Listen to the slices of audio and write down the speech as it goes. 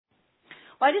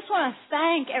Well, I just want to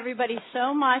thank everybody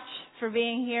so much for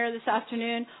being here this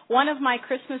afternoon. One of my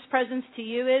Christmas presents to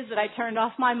you is that I turned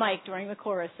off my mic during the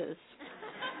choruses.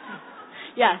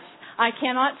 Yes, I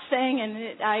cannot sing,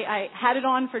 and I had it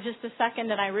on for just a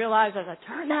second, and I realized as I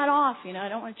turned that off, I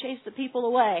don't want to chase the people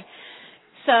away.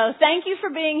 So thank you for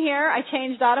being here. I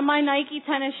changed out of my Nike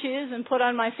tennis shoes and put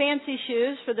on my fancy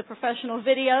shoes for the professional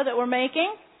video that we're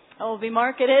making. It will be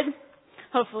marketed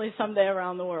hopefully someday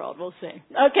around the world. We'll see.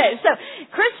 Okay, so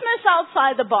Christmas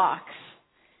outside the box.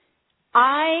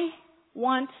 I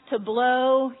want to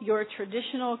blow your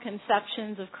traditional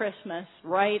conceptions of Christmas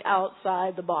right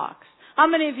outside the box. How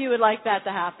many of you would like that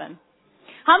to happen?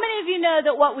 How many of you know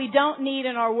that what we don't need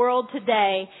in our world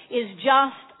today is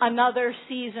just another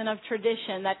season of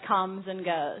tradition that comes and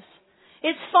goes?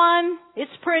 It's fun,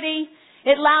 it's pretty,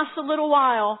 it lasts a little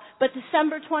while, but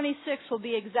December 26th will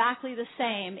be exactly the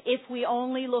same if we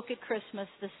only look at Christmas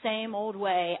the same old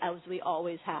way as we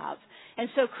always have. And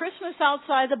so Christmas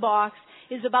outside the box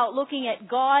is about looking at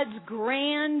God's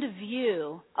grand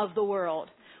view of the world.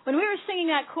 When we were singing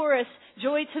that chorus,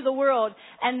 Joy to the World,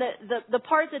 and the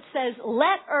part that says,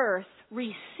 let earth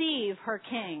receive her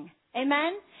King.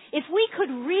 Amen? If we could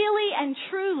really and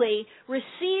truly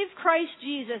receive Christ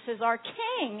Jesus as our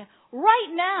King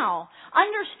right now,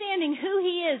 understanding who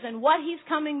He is and what He's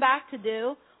coming back to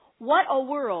do, what a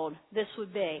world this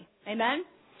would be. Amen?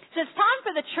 So it's time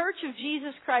for the Church of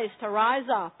Jesus Christ to rise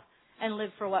up and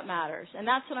live for what matters. And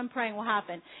that's what I'm praying will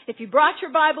happen. If you brought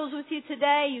your Bibles with you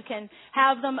today, you can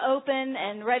have them open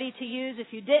and ready to use. If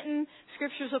you didn't,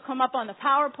 scriptures will come up on the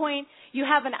PowerPoint. You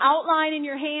have an outline in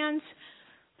your hands.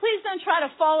 Please don't try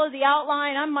to follow the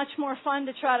outline. I'm much more fun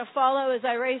to try to follow as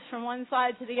I race from one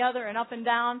side to the other and up and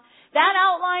down. That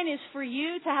outline is for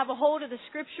you to have a hold of the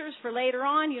scriptures for later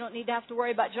on. You don't need to have to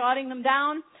worry about jotting them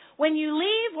down. When you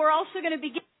leave, we're also going to be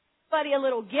giving everybody a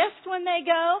little gift when they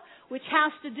go, which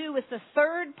has to do with the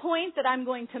third point that I'm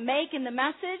going to make in the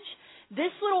message.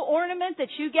 This little ornament that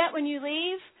you get when you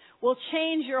leave will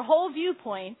change your whole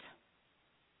viewpoint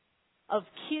of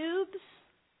cubes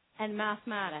and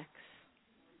mathematics.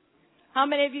 How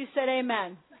many of you said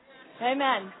amen?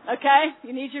 Amen. Okay?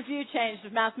 You need your view changed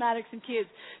with mathematics and cubes.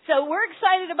 So we're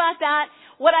excited about that.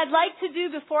 What I'd like to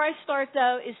do before I start,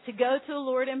 though, is to go to the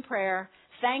Lord in prayer,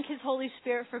 thank His Holy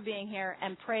Spirit for being here,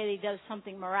 and pray that He does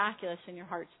something miraculous in your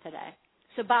hearts today.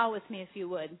 So bow with me if you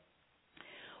would.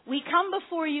 We come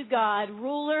before you, God,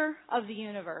 ruler of the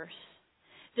universe.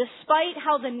 Despite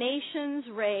how the nations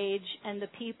rage and the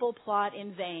people plot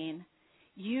in vain,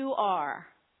 you are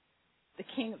the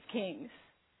King of Kings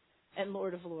and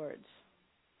Lord of Lords.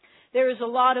 There is a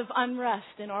lot of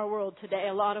unrest in our world today,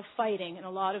 a lot of fighting and a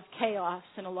lot of chaos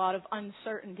and a lot of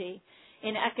uncertainty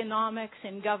in economics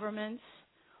and governments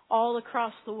all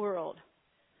across the world.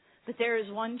 But there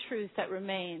is one truth that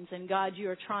remains, and God, you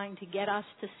are trying to get us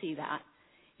to see that.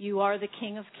 You are the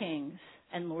King of Kings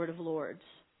and Lord of Lords.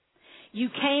 You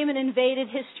came and invaded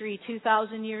history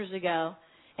 2,000 years ago,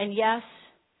 and yes,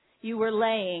 you were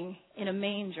laying in a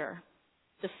manger,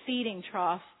 the feeding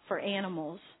trough for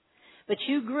animals. But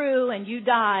you grew and you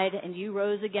died and you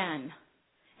rose again.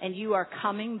 And you are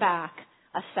coming back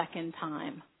a second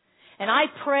time. And I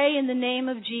pray in the name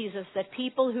of Jesus that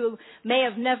people who may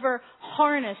have never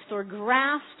harnessed or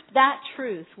grasped that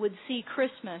truth would see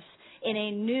Christmas in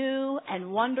a new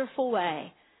and wonderful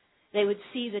way. They would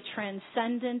see the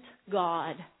transcendent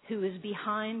God who is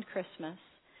behind Christmas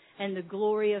and the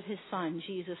glory of His Son,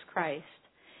 Jesus Christ,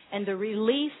 and the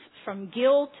relief from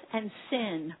guilt and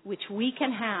sin which we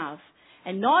can have.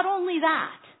 And not only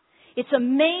that, it's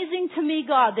amazing to me,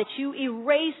 God, that you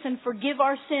erase and forgive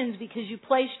our sins because you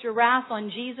placed your wrath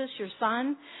on Jesus, your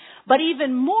Son. But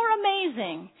even more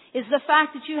amazing is the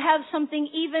fact that you have something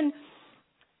even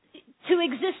to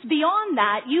exist beyond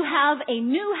that. You have a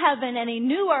new heaven and a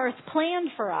new earth planned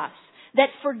for us, that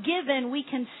forgiven we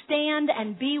can stand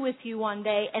and be with you one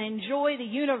day and enjoy the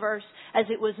universe as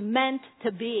it was meant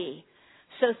to be.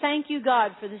 So thank you,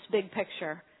 God, for this big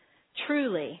picture.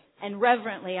 Truly and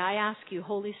reverently, I ask you,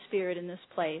 Holy Spirit, in this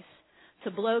place,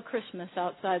 to blow Christmas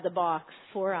outside the box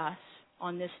for us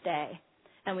on this day.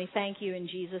 And we thank you in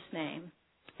Jesus' name.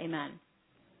 Amen.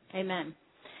 Amen.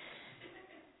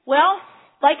 Well,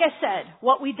 like I said,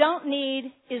 what we don't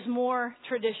need is more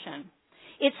tradition.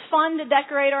 It's fun to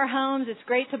decorate our homes. It's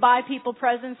great to buy people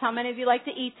presents. How many of you like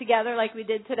to eat together like we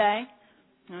did today?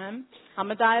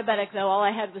 I'm a diabetic, though. All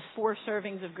I had was 4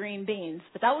 servings of green beans.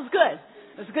 But that was good.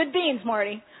 It was good beans,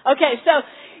 Marty. Okay, so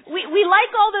we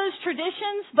like all those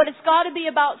traditions, but it's got to be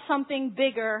about something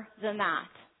bigger than that.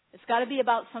 It's got to be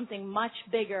about something much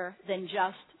bigger than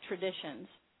just traditions.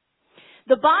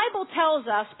 The Bible tells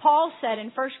us, Paul said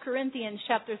in 1 Corinthians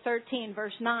chapter 13,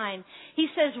 verse 9, he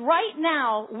says, right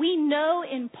now we know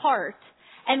in part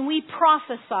and we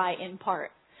prophesy in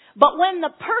part. But when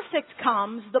the perfect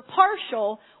comes, the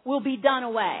partial will be done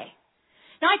away.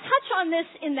 Now I touch on this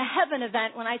in the heaven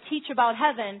event when I teach about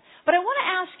heaven, but I want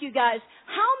to ask you guys,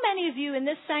 how many of you in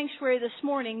this sanctuary this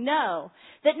morning know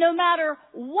that no matter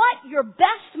what your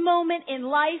best moment in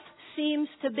life seems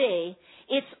to be,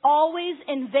 it's always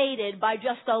invaded by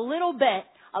just a little bit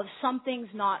of something's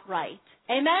not right.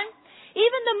 Amen?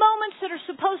 Even the moments that are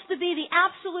supposed to be the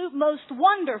absolute most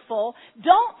wonderful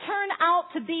don't turn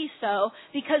out to be so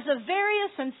because of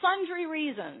various and sundry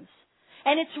reasons.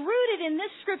 And it's rooted in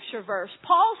this scripture verse.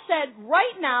 Paul said,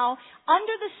 right now,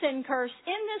 under the sin curse,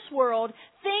 in this world,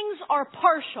 things are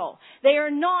partial. They are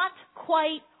not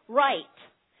quite right.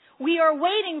 We are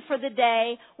waiting for the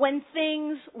day when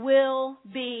things will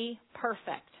be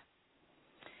perfect.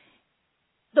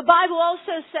 The Bible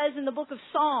also says in the book of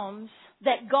Psalms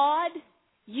that God,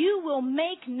 you will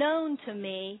make known to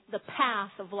me the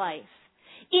path of life.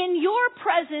 In your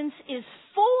presence is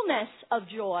fullness of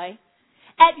joy.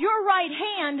 At your right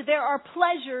hand, there are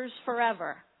pleasures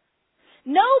forever.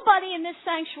 Nobody in this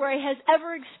sanctuary has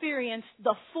ever experienced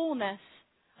the fullness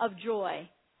of joy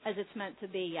as it's meant to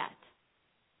be yet.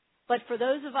 But for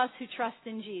those of us who trust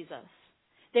in Jesus,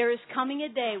 there is coming a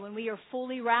day when we are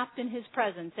fully wrapped in His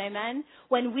presence, amen?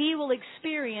 When we will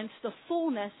experience the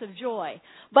fullness of joy.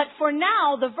 But for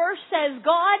now, the verse says,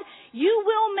 God, you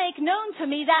will make known to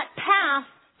me that path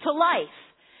to life.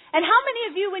 And how many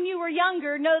of you, when you were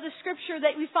younger, know the scripture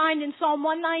that we find in Psalm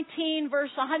 119,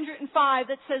 verse 105,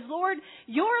 that says, Lord,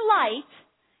 your light,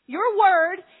 your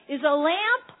word, is a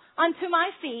lamp unto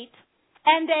my feet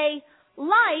and a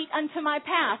light unto my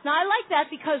path. Now, I like that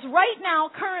because right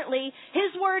now, currently,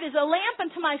 His word is a lamp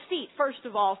unto my feet, first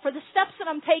of all, for the steps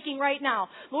that I'm taking right now.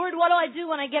 Lord, what do I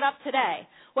do when I get up today?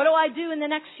 What do I do in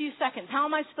the next few seconds? How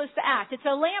am I supposed to act? It's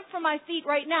a lamp for my feet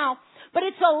right now, but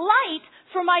it's a light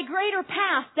for my greater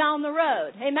path down the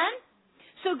road. Amen?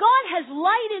 So God has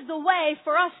lighted the way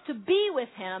for us to be with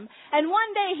Him, and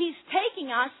one day He's taking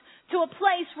us to a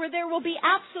place where there will be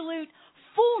absolute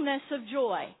fullness of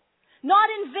joy.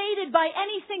 Not invaded by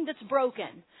anything that's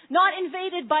broken. Not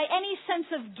invaded by any sense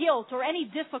of guilt or any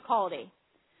difficulty.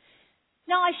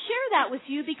 Now, I share that with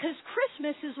you because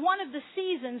Christmas is one of the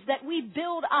seasons that we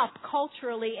build up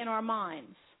culturally in our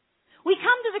minds. We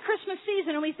come to the Christmas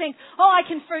season and we think, oh, I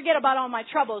can forget about all my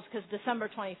troubles because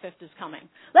December 25th is coming.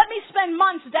 Let me spend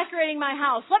months decorating my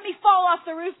house. Let me fall off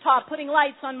the rooftop putting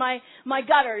lights on my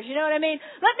gutters. You know what I mean?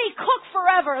 Let me cook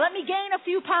forever. Let me gain a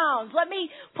few pounds. Let me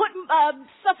put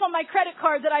stuff on my credit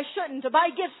card that I shouldn't to buy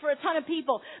gifts for a ton of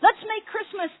people. Let's make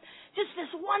Christmas just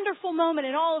this wonderful moment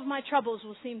and all of my troubles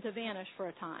will seem to vanish for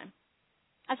a time.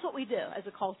 That's what we do as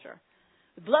a culture.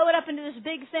 We blow it up into this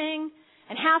big thing.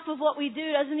 And half of what we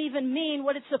do doesn't even mean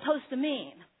what it's supposed to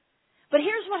mean. But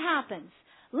here's what happens.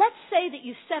 Let's say that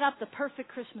you set up the perfect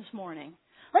Christmas morning.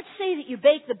 Let's say that you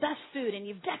bake the best food and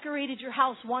you've decorated your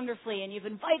house wonderfully and you've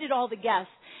invited all the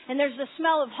guests. And there's the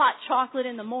smell of hot chocolate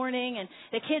in the morning and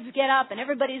the kids get up and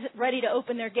everybody's ready to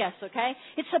open their gifts, okay?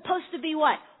 It's supposed to be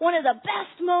what? One of the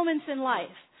best moments in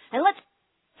life. And let's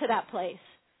get to that place.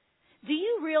 Do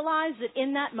you realize that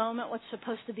in that moment, what's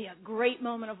supposed to be a great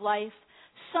moment of life,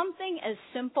 something as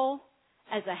simple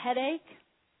as a headache,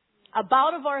 a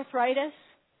bout of arthritis,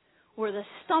 or the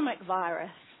stomach virus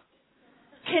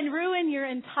can ruin your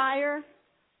entire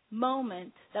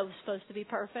moment that was supposed to be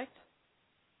perfect?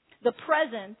 The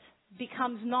present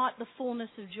becomes not the fullness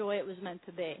of joy it was meant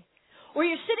to be. Or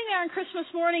you're sitting there on Christmas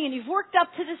morning and you've worked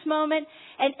up to this moment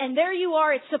and there you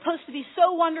are, it's supposed to be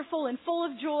so wonderful and full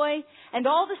of joy, and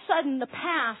all of a sudden the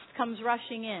past comes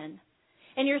rushing in.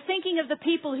 And you're thinking of the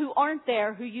people who aren't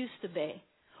there who used to be.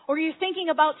 Or you're thinking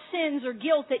about sins or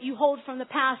guilt that you hold from the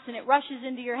past and it rushes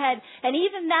into your head. And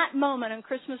even that moment on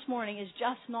Christmas morning is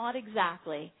just not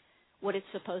exactly what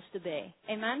it's supposed to be.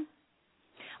 Amen?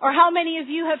 Or how many of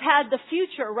you have had the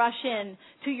future rush in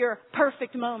to your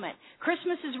perfect moment?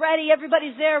 Christmas is ready,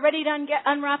 everybody's there, ready to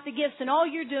unwrap the gifts, and all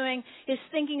you're doing is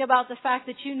thinking about the fact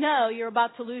that you know you're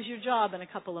about to lose your job in a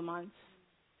couple of months.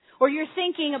 Or you're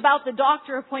thinking about the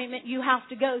doctor appointment you have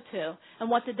to go to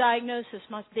and what the diagnosis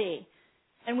must be.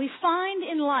 And we find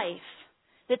in life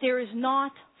that there is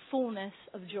not fullness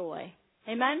of joy.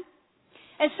 Amen?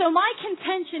 And so my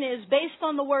contention is, based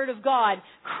on the Word of God,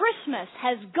 Christmas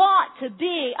has got to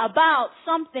be about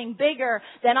something bigger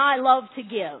than I love to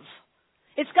give.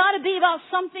 It's got to be about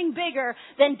something bigger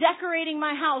than decorating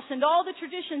my house and all the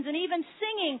traditions and even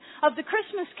singing of the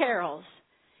Christmas carols.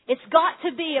 It's got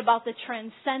to be about the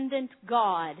transcendent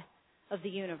God of the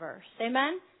universe.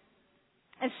 Amen?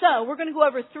 And so, we're going to go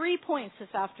over 3 points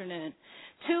this afternoon.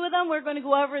 2 of them we're going to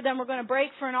go over, then we're going to break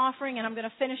for an offering, and I'm going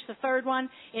to finish the third one.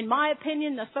 In my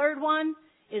opinion, the third one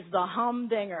is the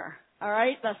humdinger. All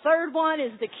right? The third one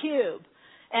is the cube.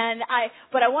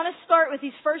 But I want to start with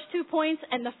these first 2 points,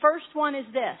 and the first one is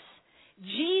this.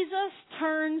 Jesus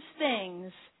turns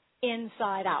things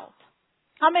inside out.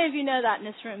 How many of you know that in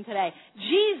this room today?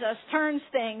 Jesus turns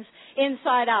things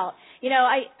inside out. You know,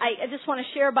 I just want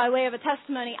to share by way of a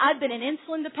testimony. I've been an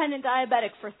insulin-dependent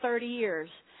diabetic for 30 years.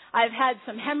 I've had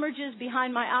some hemorrhages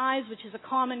behind my eyes, which is a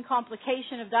common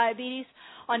complication of diabetes.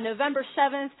 On November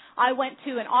 7th, I went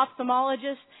to an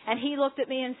ophthalmologist, and he looked at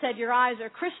me and said, your eyes are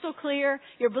crystal clear,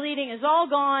 your bleeding is all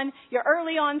gone, your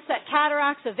early onset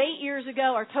cataracts of 8 years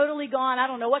ago are totally gone. I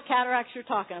don't know what cataracts you're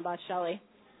talking about, Shelley.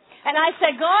 And I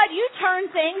said, God, you turn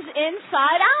things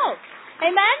inside out.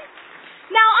 Amen?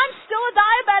 Now, I'm still a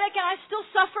diabetic and I still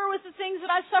suffer with the things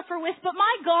that I suffer with, but my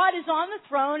God is on the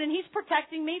throne and He's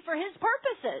protecting me for His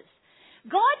purposes.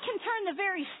 God can turn the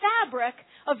very fabric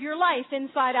of your life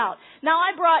inside out. Now,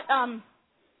 I brought,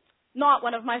 not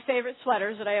one of my favorite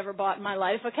sweaters that I ever bought in my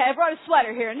life, okay? I brought a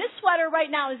sweater here, and this sweater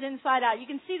right now is inside out. You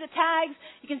can see the tags,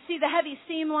 you can see the heavy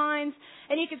seam lines,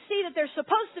 and you can see that there's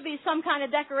supposed to be some kind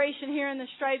of decoration here in the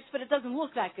stripes, but it doesn't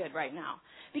look that good right now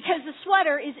because the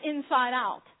sweater is inside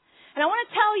out. And I want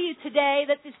to tell you today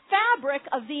that the fabric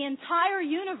of the entire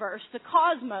universe, the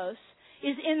cosmos,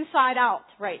 is inside out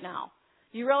right now.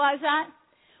 Do you realize that?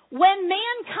 When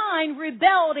mankind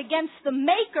rebelled against the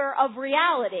maker of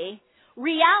reality,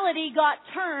 reality got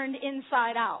turned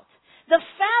inside out. The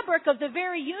fabric of the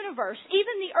very universe,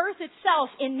 even the earth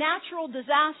itself, in natural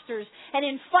disasters and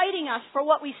in fighting us for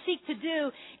what we seek to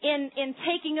do in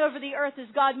taking over the earth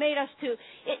as God made us to,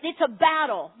 it's a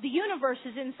battle. The universe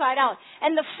is inside out.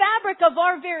 And the fabric of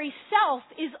our very self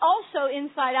is also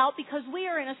inside out because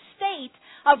we are in a state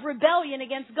of rebellion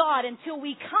against God until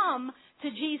we come to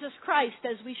Jesus Christ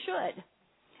as we should.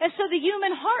 And so the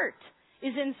human heart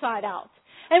is inside out.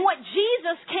 And what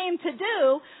Jesus came to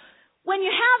do, when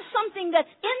you have something that's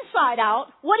inside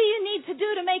out, what do you need to do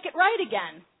to make it right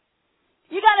again?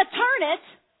 You got to turn it.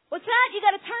 What's that? You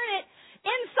got to turn it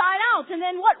inside out. And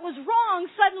then what was wrong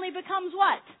suddenly becomes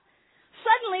what?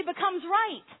 Suddenly becomes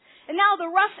right. And now the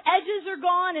rough edges are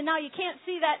gone, and now you can't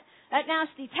see that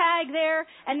nasty tag there,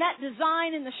 and that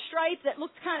design in the stripe that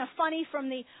looked kind of funny from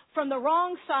the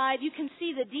wrong side. You can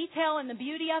see the detail and the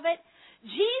beauty of it.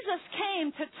 Jesus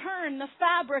came to turn the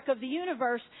fabric of the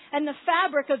universe and the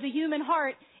fabric of the human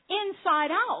heart inside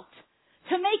out,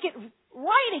 to make it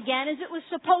right again as it was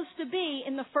supposed to be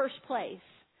in the first place.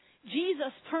 Jesus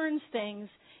turns things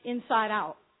inside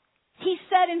out. He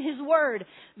said in His Word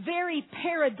very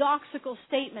paradoxical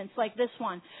statements like this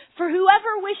one. For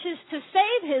whoever wishes to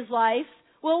save his life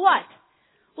will what?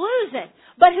 Lose it.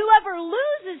 But whoever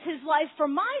loses his life for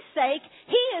my sake,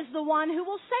 he is the one who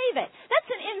will save it.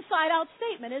 That's an inside-out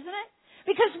statement, isn't it?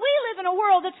 Because we live in a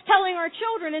world that's telling our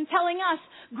children and telling us,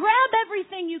 grab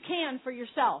everything you can for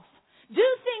yourself. Do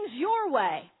things your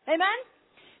way. Amen?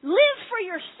 Live for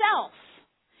yourself.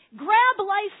 Grab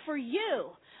life for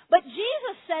you. But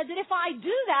Jesus said that if I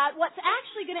do that, what's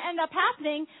actually going to end up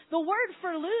happening, the word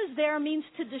for lose there means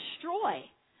to destroy.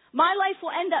 My life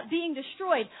will end up being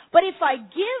destroyed. But if I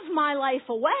give my life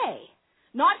away,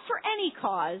 not for any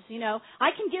cause,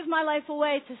 I can give my life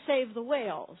away to save the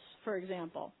whales, for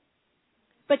example.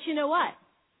 But you know what?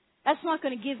 That's not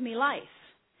going to give me life.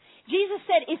 Jesus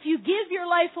said, if you give your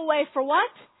life away for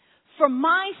what? For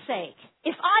my sake.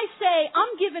 If I say,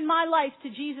 I'm giving my life to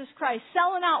Jesus Christ,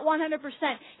 selling out 100%,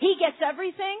 He gets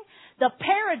everything, the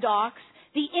paradox,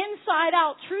 the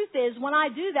inside-out truth is, when I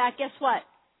do that, guess what?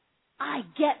 I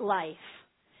get life.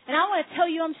 And I want to tell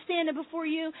you, I'm standing before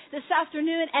you this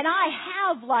afternoon, and I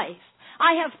have life.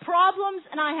 I have problems,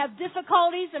 and I have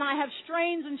difficulties, and I have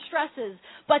strains and stresses.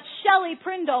 But Shelley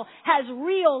Prindle has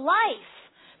real life.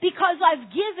 Because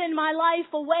I've given my life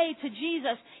away to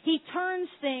Jesus, He turns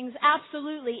things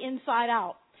absolutely inside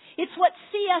out. It's what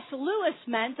C.S. Lewis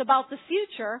meant about the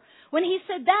future when he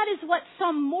said that is what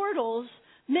some mortals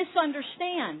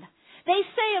misunderstand. They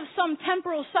say of some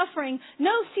temporal suffering,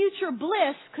 no future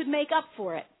bliss could make up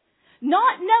for it.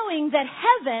 Not knowing that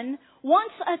heaven,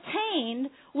 once attained,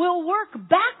 will work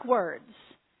backwards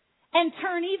and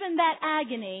turn even that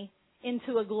agony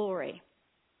into a glory.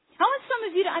 I want some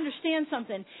of you to understand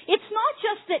something. It's not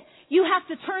just that you have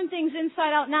to turn things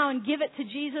inside out now and give it to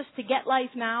Jesus to get life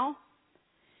now.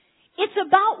 It's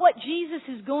about what Jesus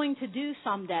is going to do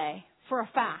someday for a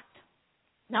fact.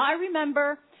 Now, I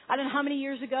remember, I don't know how many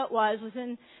years ago it was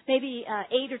within maybe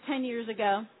 8 or 10 years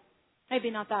ago, maybe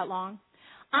not that long,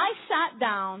 I sat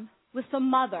down with the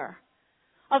mother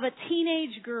of a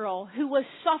teenage girl who was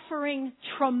suffering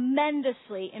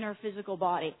tremendously in her physical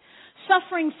body.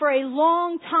 Suffering for a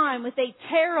long time with a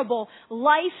terrible,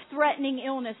 life-threatening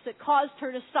illness that caused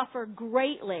her to suffer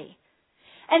greatly.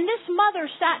 And this mother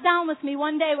sat down with me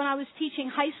one day when I was teaching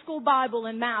high school Bible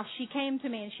and math. She came to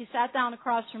me and she sat down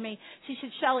across from me. She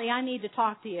said, "Shelley, I need to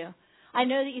talk to you. I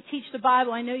know that you teach the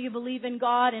Bible. I know you believe in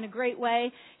God in a great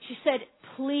way." She said,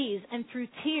 "Please," and through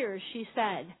tears she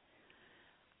said,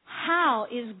 "How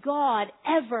is God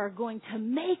ever going to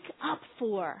make up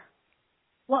for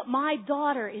what my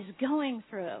daughter is going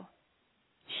through?"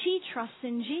 She trusts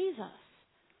in Jesus.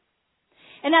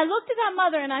 And I looked at that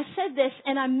mother and I said this,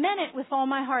 and I meant it with all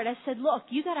my heart. I said, "Look,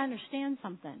 you got to understand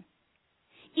something.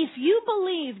 If you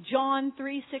believe John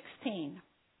 3:16,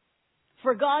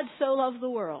 for God so loved the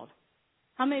world."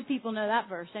 How many people know that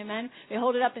verse? Amen. They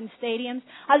hold it up in stadiums.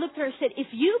 I looked at her and said,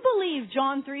 "If you believe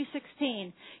John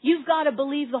 3:16, you've got to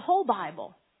believe the whole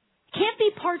Bible. Can't be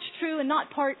parts true and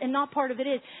not part of it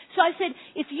is." So I said,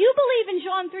 "If you believe in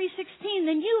John 3:16,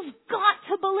 then you've got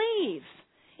to believe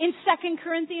in 2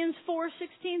 Corinthians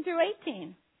 4:16 through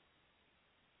 18.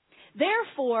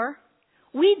 Therefore,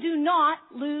 we do not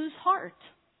lose heart.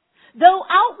 Though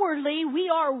outwardly we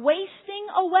are wasting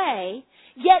away,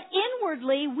 yet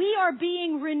inwardly we are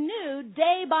being renewed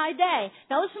day by day."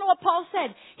 Now listen to what Paul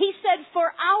said. He said,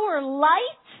 "For our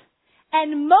light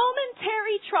and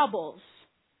momentary troubles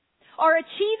are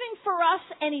achieving for us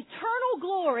an eternal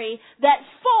glory that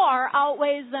far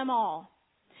outweighs them all.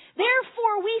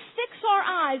 Therefore, we fix our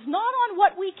eyes not on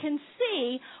what we can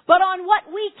see, but on what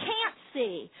we can't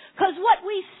see. Because what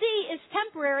we see is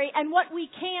temporary, and what we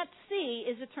can't see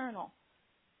is eternal."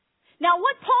 Now,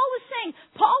 what Paul was saying,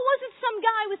 Paul wasn't some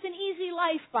guy with an easy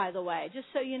life, by the way,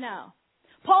 just so you know.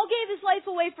 Paul gave his life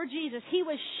away for Jesus. He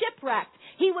was shipwrecked.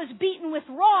 He was beaten with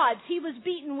rods. He was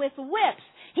beaten with whips.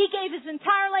 He gave his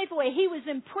entire life away. He was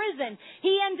in prison.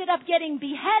 He ended up getting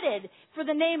beheaded for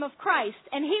the name of Christ.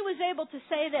 And he was able to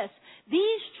say this: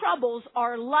 "These troubles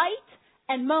are light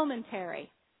and momentary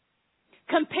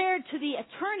compared to the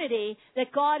eternity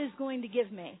that God is going to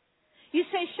give me." You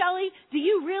say, "Shelley, do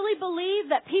you really believe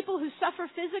that people who suffer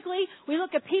physically, we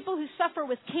look at people who suffer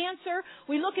with cancer,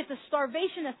 we look at the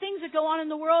starvation, the things that go on in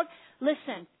the world?"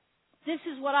 Listen, this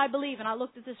is what I believe. And I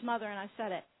looked at this mother and I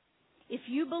said it. If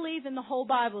you believe in the whole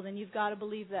Bible, then you've got to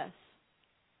believe this: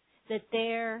 that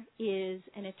there is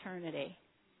an eternity.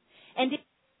 And if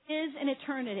there is an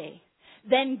eternity,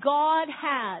 then God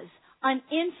has an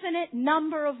infinite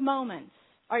number of moments.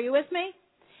 Are you with me?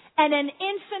 And an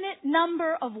infinite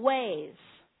number of ways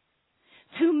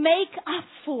to make up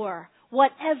for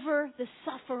whatever the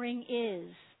suffering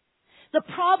is. The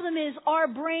problem is our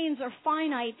brains are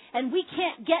finite and we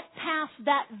can't get past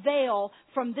that veil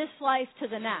from this life to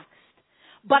the next.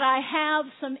 But I have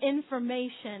some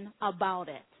information about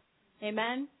it.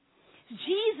 Amen?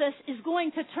 Jesus is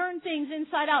going to turn things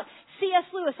inside out. C.S.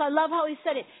 Lewis, I love how he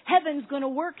said it. Heaven's going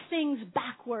to work things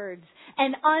backwards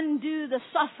and undo the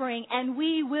suffering, and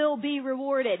we will be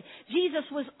rewarded. Jesus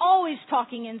was always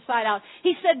talking inside out.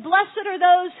 He said, "Blessed are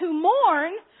those who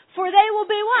mourn, for they will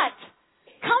be" what?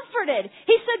 Comforted.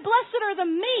 He said, "Blessed are the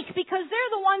meek, because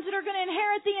they're the ones that are going to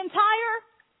inherit the entire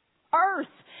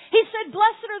earth." He said,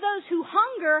 "Blessed are those who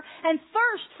hunger and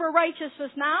thirst for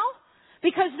righteousness now,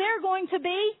 because they're going to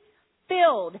be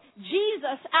filled."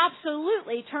 Jesus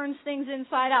absolutely turns things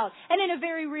inside out, and in a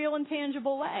very real and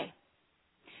tangible way.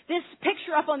 This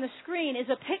picture up on the screen is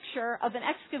a picture of an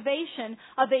excavation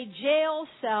of a jail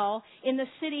cell in the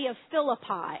city of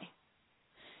Philippi.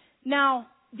 Now,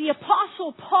 the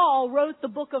Apostle Paul wrote the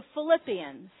book of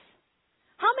Philippians.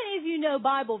 How many of you know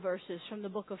Bible verses from the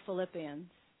book of Philippians?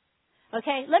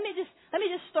 Okay, let me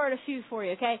just start a few for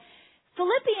you, okay?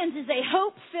 Philippians is a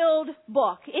hope-filled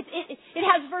book. It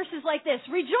has verses like this: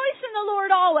 "Rejoice in the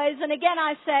Lord always, and again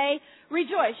I say,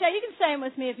 rejoice." Yeah, you can say them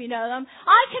with me if you know them.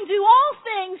 "I can do all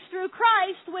things through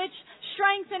Christ, which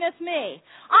strengtheneth me."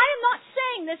 I am not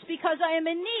saying this because I am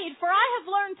in need, for I have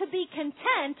learned to be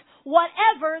content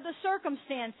whatever the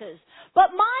circumstances.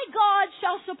 "But my God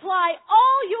shall supply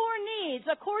all your needs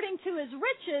according to His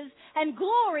riches and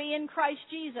glory in Christ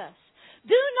Jesus.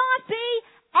 Do not be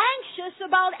anxious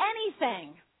about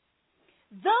anything."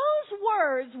 Those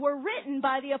words were written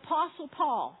by the Apostle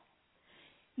Paul.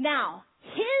 Now,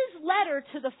 his letter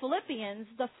to the Philippians,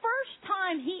 the first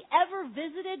time he ever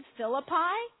visited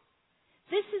Philippi,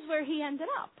 this is where he ended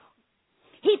up.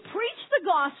 He preached the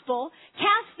gospel,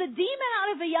 cast the demon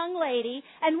out of a young lady,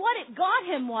 and what it got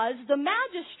him was the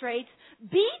magistrates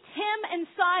beat him and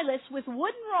Silas with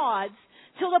wooden rods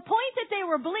till the point that they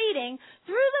were bleeding,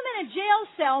 threw them in a jail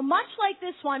cell, much like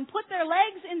this one, put their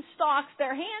legs in stocks,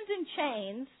 their hands in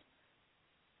chains.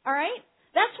 All right?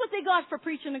 That's what they got for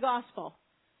preaching the gospel.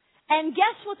 And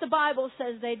guess what the Bible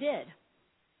says they did?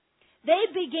 They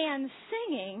began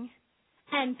singing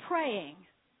and praying.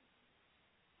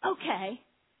 Okay.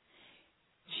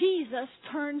 Jesus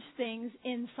turns things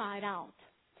inside out.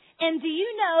 And do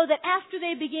you know that after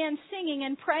they began singing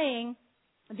and praying,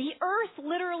 the earth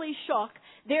literally shook,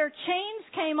 their chains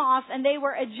came off, and they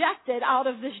were ejected out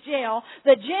of this jail.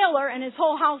 The jailer and his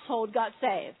whole household got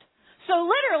saved. So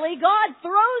literally, God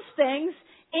throws things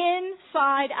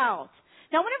inside out.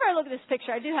 Now, whenever I look at this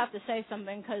picture, I do have to say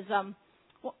something, because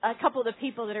a couple of the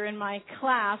people that are in my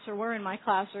class, or were in my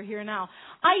class, are here now.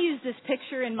 I use this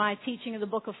picture in my teaching of the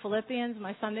book of Philippians,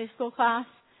 my Sunday school class.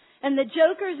 And the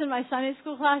jokers in my Sunday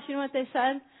school class, you know what they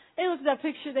said? They looked at that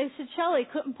picture, they said, Shelley,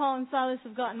 couldn't Paul and Silas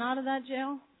have gotten out of that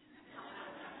jail?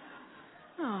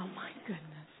 Oh, my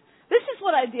goodness. This is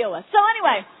what I deal with. So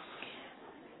anyway,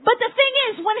 but the thing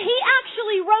is, when he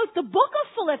actually wrote the book of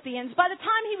Philippians, by the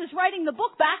time he was writing the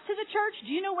book back to the church,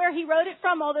 do you know where he wrote it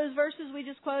from, all those verses we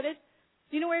just quoted?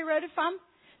 Do you know where he wrote it from?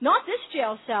 Not this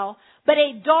jail cell, but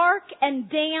a dark and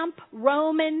damp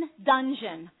Roman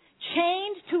dungeon.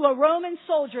 Chained to a Roman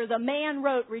soldier, the man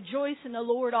wrote, "Rejoice in the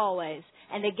Lord always."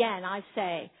 And again, I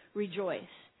say, rejoice.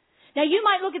 Now, you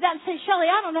might look at that and say, Shelley,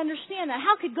 I don't understand that.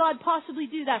 How could God possibly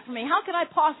do that for me? How could I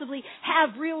possibly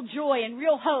have real joy and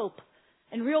real hope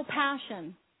and real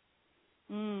passion?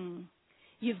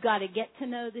 You've got to get to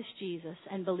know this Jesus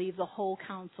and believe the whole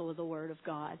counsel of the Word of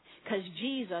God. Because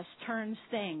Jesus turns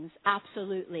things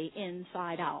absolutely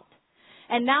inside out.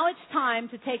 And now it's time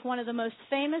to take one of the most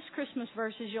famous Christmas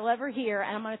verses you'll ever hear,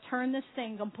 and I'm going to turn this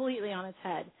thing completely on its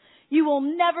head. You will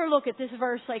never look at this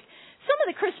verse like some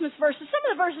of the Christmas verses,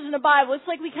 some of the verses in the Bible, it's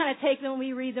like we kind of take them and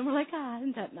we read them. We're like,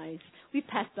 isn't that nice? We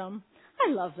pet them.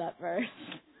 I love that verse.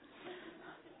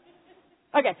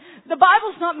 Okay, the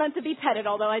Bible's not meant to be petted,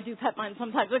 although I do pet mine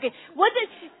sometimes. Okay,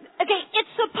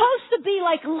 it's supposed to be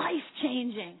like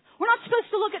life-changing. We're not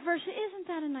supposed to look at verses. Isn't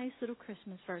that a nice little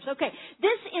Christmas verse? Okay,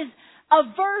 this is a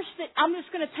verse that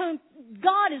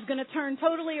God is going to turn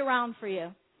totally around for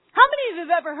you. How many of you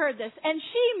have ever heard this? And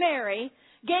she, Mary,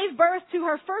 gave birth to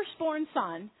her firstborn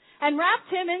son, and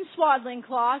wrapped him in swaddling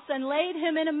cloths, and laid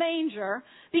him in a manger,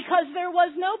 because there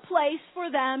was no place for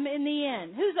them in the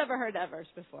inn. Who's ever heard that verse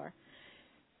before?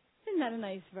 Isn't that a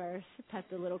nice verse? Pet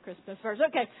the little Christmas verse.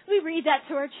 Okay, we read that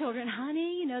to our children.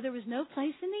 Honey, there was no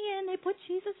place in the inn. They put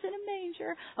Jesus in a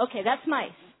manger. Okay, that's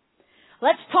nice.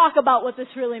 Let's talk about what this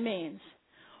really means.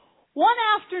 One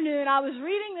afternoon, I was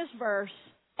reading this verse,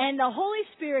 and the Holy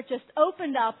Spirit just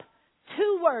opened up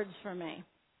 2 words for me.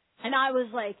 And I was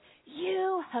like,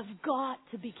 you have got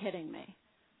to be kidding me.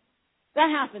 That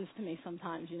happens to me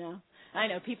sometimes, I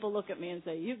know people look at me and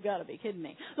say, you've got to be kidding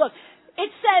me. Look, it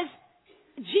says,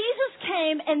 Jesus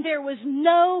came and there was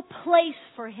no place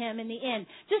for him in the inn.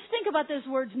 Just think about those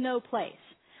words, no place.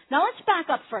 Now let's back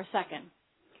up for a second.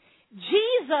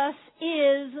 Jesus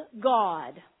is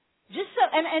God. Just so,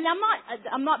 and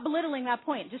I'm not belittling that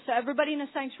point, just so everybody in the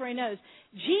sanctuary knows.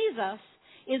 Jesus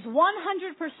is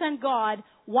 100% God,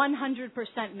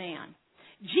 100% man.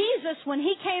 Jesus, when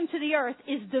he came to the earth,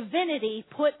 is divinity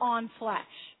put on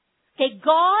flesh. Okay,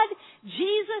 God,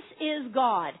 Jesus is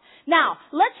God. Now,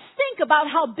 let's think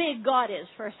about how big God is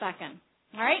for a second.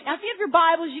 All right? Now, if you have your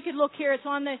Bibles, you can look here. It's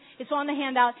on the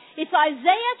handout. It's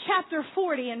Isaiah chapter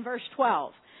 40 and verse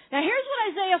 12. Now, here's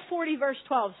what Isaiah 40 verse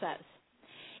 12 says.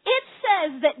 It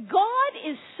says that God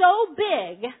is so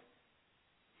big,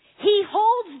 he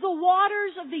holds the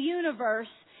waters of the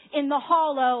universe in the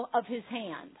hollow of his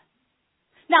hand.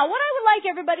 Now, what I would like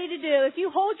everybody to do, if you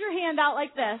hold your hand out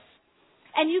like this,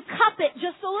 and you cup it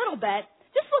just a little bit,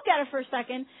 just look at it for a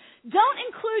second. Don't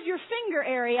include your finger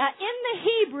area. In the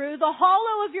Hebrew, the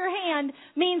hollow of your hand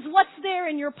means what's there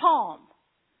in your palm.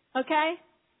 Okay?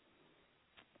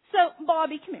 So,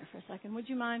 Bobby, come here for a second, would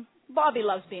you mind? Bobby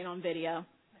loves being on video.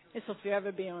 If you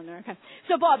ever be on there. Okay.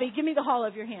 So, Bobby, give me the hollow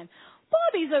of your hand.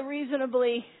 Bobby's a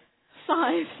reasonably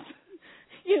sized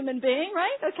human being,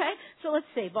 right? Okay. So let's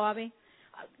see, Bobby.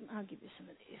 I'll give you some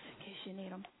of these in case you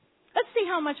need them. Let's see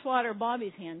how much water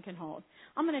Bobby's hand can hold.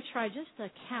 I'm going to try just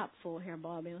a capful here,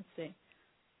 Bobby. Let's see.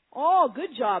 Oh,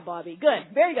 good job, Bobby.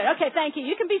 Good. Very good. Okay, thank you.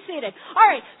 You can be seated. All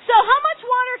right. So how much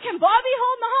water can Bobby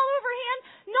hold in the hollow of her hand?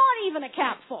 Not even a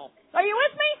capful. Are you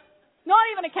with me? Not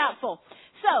even a capful.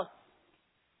 So,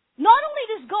 not only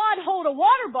does God hold a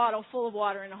water bottle full of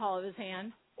water in the hollow of his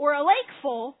hand, or a lake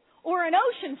full, or an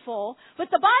ocean full, but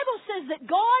the Bible says that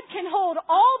God can hold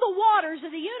all the waters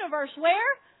of the universe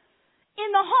where?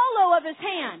 In the hollow of his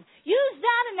hand. Use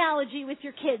that analogy with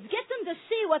your kids. Get them to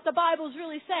see what the Bible's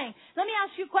really saying. Let me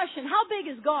ask you a question. How big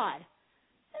is God?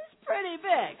 It's pretty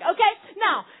big. Okay?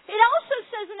 Now, it also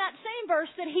says in that same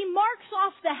verse that He marks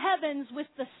off the heavens with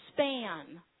the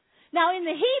span. Now, in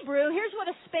the Hebrew, here's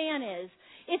what a span is.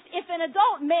 If an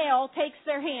adult male takes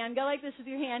their hand, go like this with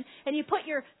your hand, and you put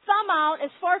your thumb out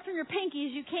as far from your pinky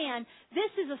as you can,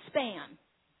 this is a span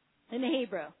in the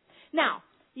Hebrew. Now,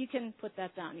 you can put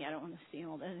that down. Yeah, I don't want to see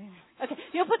all that. Okay,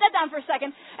 you'll put that down for a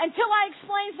second until I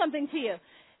explain something to you.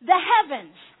 The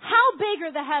heavens. How big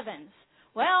are the heavens?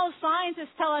 Well,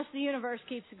 scientists tell us the universe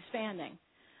keeps expanding.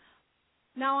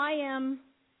 Now, I am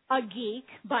a geek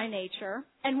by nature,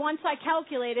 and once I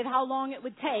calculated how long it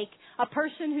would take a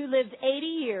person who lived 80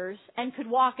 years and could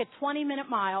walk a 20-minute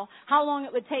mile, how long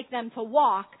it would take them to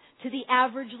walk to the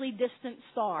averagely distant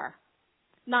star.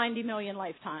 90 million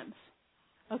lifetimes.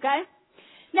 Okay?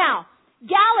 Now,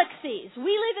 galaxies.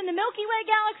 We live in the Milky Way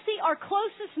galaxy. Our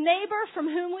closest neighbor from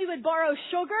whom we would borrow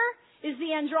sugar is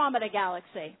the Andromeda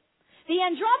galaxy. The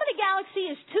Andromeda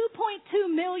galaxy is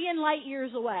 2.2 million light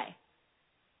years away.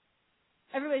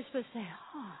 Everybody's supposed to say,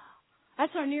 oh,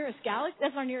 that's our nearest galaxy?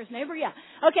 That's our nearest neighbor? Yeah.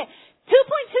 Okay. 2.2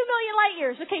 million light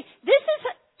years. Okay. This is,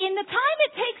 in the time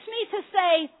it takes me to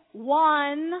say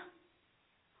one,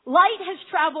 light has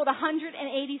traveled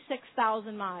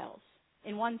 186,000 miles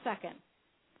in 1 second.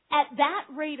 At that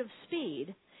rate of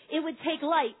speed, it would take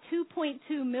light 2.2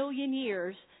 million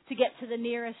years to get to the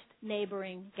nearest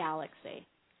neighboring galaxy.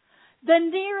 The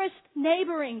nearest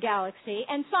neighboring galaxy,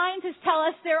 and scientists tell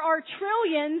us there are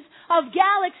trillions of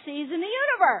galaxies in the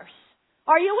universe.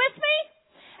 Are you with me?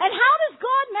 And how does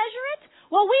God measure it?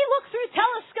 Well, we look through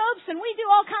telescopes and we do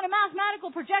all kind of mathematical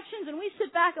projections and we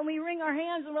sit back and we wring our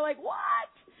hands and we're like,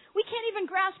 what? We can't even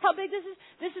grasp how big this is.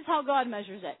 This is how God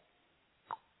measures it.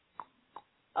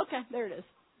 Okay, there it is.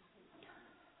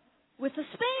 With a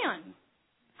span.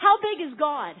 How big is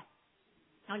God?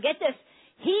 Now get this.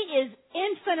 He is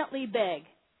infinitely big.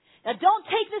 Now don't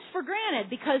take this for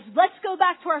granted because let's go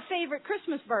back to our favorite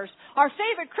Christmas verse. Our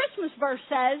favorite Christmas verse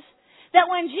says that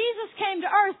when Jesus came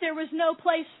to earth, there was no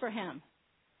place for Him.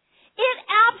 It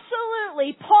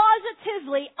absolutely,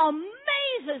 positively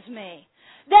amazes me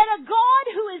that a God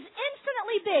who is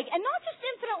infinitely big, and not just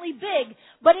infinitely big,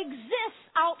 but exists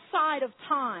outside of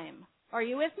time. Are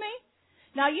you with me?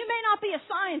 Now you may not be a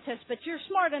scientist, but you're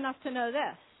smart enough to know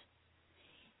this.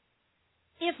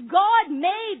 If God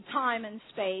made time and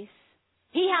space,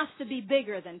 He has to be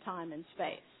bigger than time and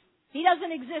space. He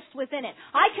doesn't exist within it.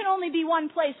 I can only be one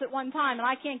place at one time, and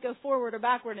I can't go forward or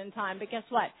backward in time, but guess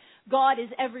what? God is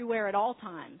everywhere at all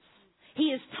times.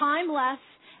 He is timeless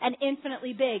and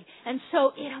infinitely big. And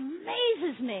so it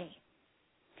amazes me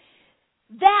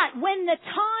that when the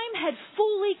time had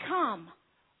fully come,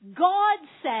 God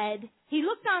said, He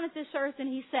looked down at this earth and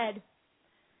He said,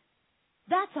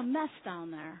 that's a mess down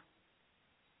there.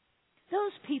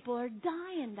 Those people are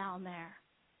dying down there.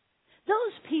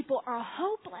 Those people are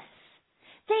hopeless.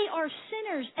 They are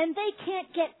sinners and they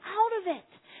can't get out of it.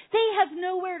 They have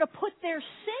nowhere to put their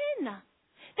sin.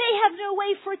 They have no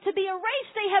way for it to be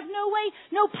erased. They have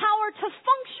no power to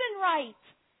function right.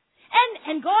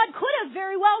 And God could have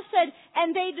very well said,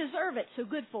 and they deserve it, so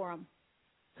good for them.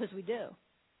 Because we do.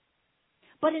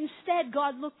 But instead,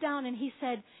 God looked down and He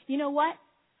said, you know what?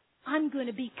 I'm going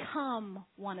to become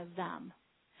one of them.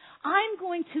 I'm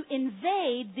going to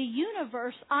invade the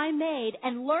universe I made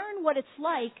and learn what it's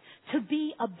like to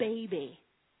be a baby.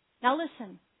 Now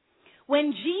listen,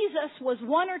 when Jesus was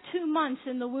 1 or 2 months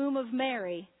in the womb of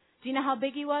Mary, do you know how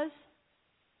big He was?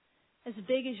 As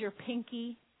big as your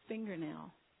pinky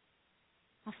fingernail.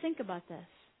 Now think about this.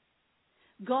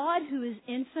 God, who is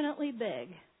infinitely big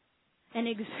and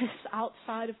exists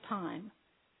outside of time,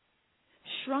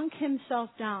 shrunk Himself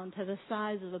down to the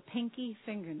size of a pinky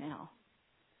fingernail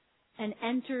and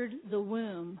entered the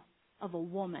womb of a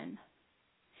woman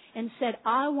and said,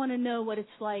 I want to know what it's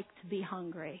like to be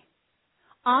hungry.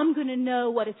 I'm going to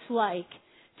know what it's like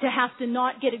to have to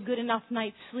not get a good enough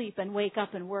night's sleep and wake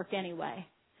up and work anyway.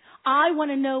 I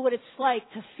want to know what it's like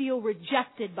to feel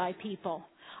rejected by people.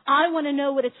 I want to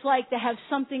know what it's like to have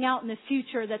something out in the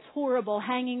future that's horrible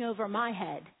hanging over my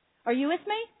head. Are you with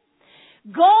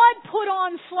me? God put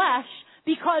on flesh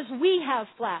because we have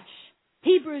flesh.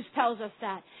 Hebrews tells us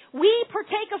that. We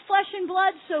partake of flesh and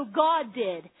blood, so God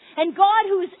did. And God,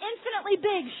 who is infinitely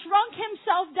big, shrunk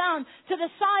Himself down to the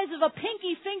size of a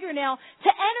pinky fingernail to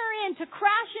enter in, to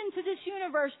crash into this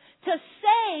universe, to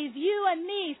save you and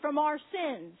me from our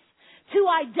sins, to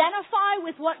identify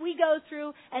with what we go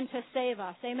through, and to save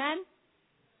us. Amen?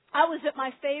 I was at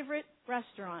my favorite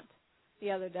restaurant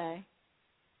the other day.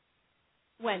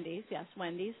 Wendy's, yes,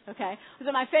 Wendy's, okay. It was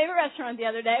at my favorite restaurant the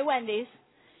other day, Wendy's.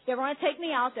 You ever want to take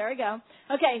me out? There we go.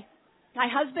 Okay, my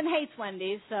husband hates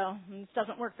Wendy's, so it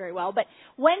doesn't work very well. But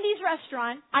Wendy's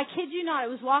restaurant, I kid you not, I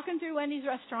was walking through Wendy's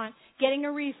restaurant getting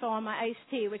a refill on my iced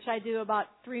tea, which I do about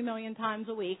 3 million times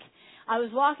a week. I was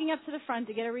walking up to the front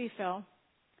to get a refill,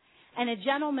 and a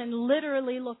gentleman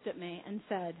literally looked at me and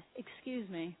said, "Excuse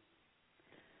me,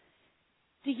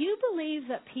 do you believe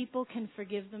that people can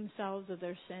forgive themselves of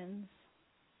their sins?"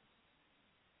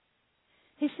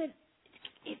 He said,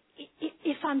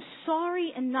 if I'm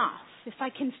sorry enough, if I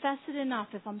confess it enough,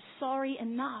 if I'm sorry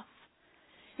enough.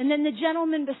 And then the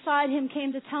gentleman beside him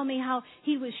came to tell me how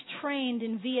he was trained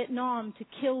in Vietnam to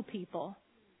kill people.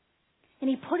 And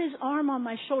he put his arm on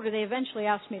my shoulder. They eventually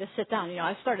asked me to sit down.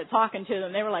 I started talking to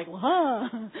them. They were like, "Huh?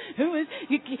 Who is?"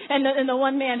 And the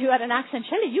one man who had an accent,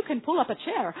 "Shelley, you can pull up a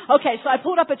chair." Okay, so I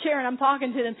pulled up a chair and I'm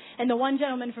talking to them. And the one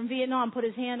gentleman from Vietnam put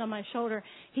his hand on my shoulder.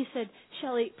 He said,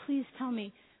 "Shelley, please tell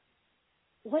me,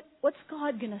 what's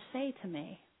God going to say to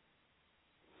me?"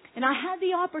 And I had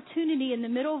the opportunity in the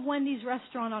middle of Wendy's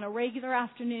restaurant on a regular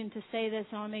afternoon to say this,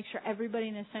 and I want to make sure everybody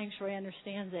in the sanctuary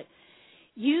understands it.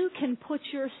 You can put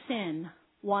your sin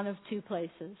one of two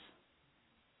places.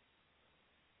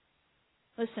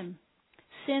 Listen,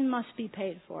 sin must be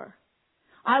paid for.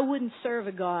 I wouldn't serve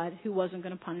a God who wasn't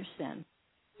going to punish sin.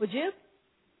 Would you?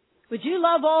 Would you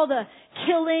love all the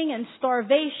killing and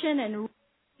starvation and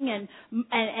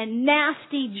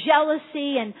nasty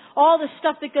jealousy and all the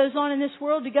stuff that goes on in this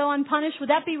world to go unpunished? Would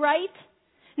that be right?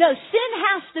 No, sin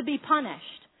has to be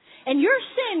punished. And your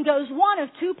sin goes one of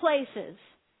two places.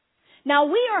 Now,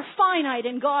 we are finite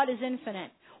and God is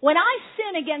infinite. When I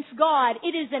sin against God,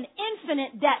 it is an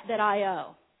infinite debt that I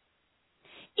owe.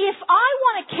 If I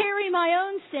want to carry my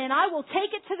own sin, I will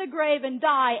take it to the grave and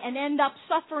die and end up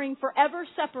suffering forever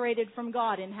separated from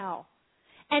God in hell.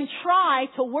 And try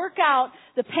to work out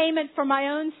the payment for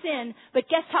my own sin, but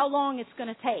guess how long it's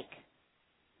going to take?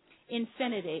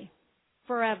 Infinity.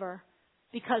 Forever.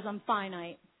 Because I'm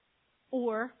finite.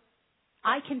 Or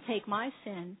I can take my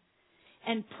sin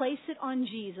and place it on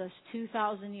Jesus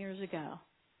 2,000 years ago.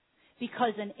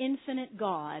 Because an infinite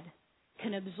God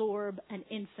can absorb an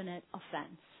infinite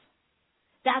offense.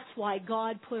 That's why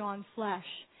God put on flesh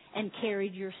and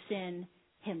carried your sin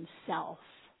Himself.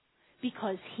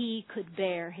 Because He could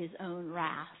bear His own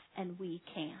wrath and we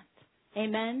can't.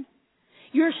 Amen?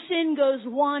 Your sin goes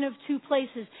one of two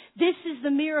places. This is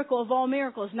the miracle of all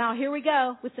miracles. Now here we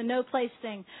go with the no place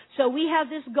thing. So we have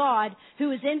this God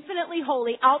who is infinitely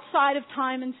holy outside of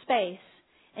time and space.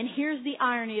 And here's the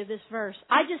irony of this verse.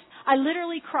 I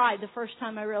literally cried the first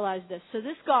time I realized this. So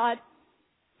this God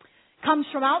comes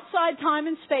from outside time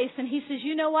and space and He says,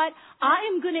 "You know what? I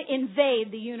am going to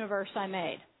invade the universe I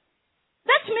made."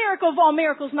 That's miracle of all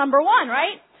miracles number one,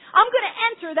 right? I'm going to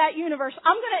enter that universe.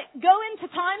 I'm going to go into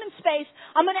time and space.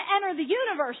 I'm going to enter the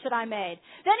universe that I made.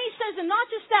 Then He says, and not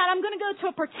just that, I'm going to go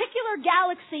to a particular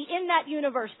galaxy in that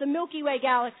universe, the Milky Way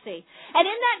galaxy. And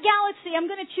in that galaxy, I'm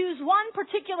going to choose one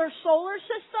particular solar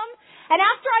system. And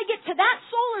after I get to that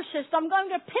solar system, I'm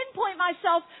going to pinpoint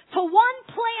myself to one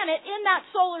planet in that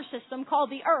solar system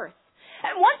called the Earth.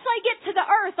 And once I get to the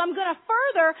Earth, I'm going to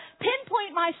further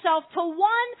pinpoint myself to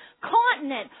one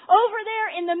continent over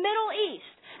there in the Middle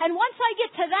East. And once I get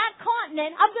to that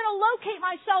continent, I'm going to locate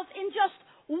myself in just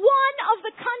one of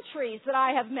the countries that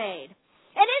I have made.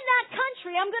 And in that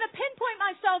country, I'm going to pinpoint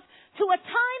myself to a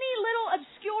tiny little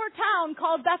obscure town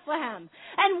called Bethlehem.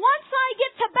 And once I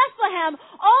get to Bethlehem,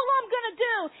 all I'm going to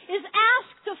do is ask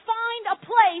to find a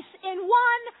place in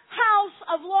one house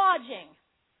of lodging.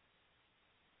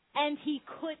 And He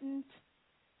couldn't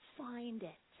find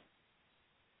it.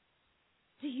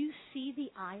 Do you see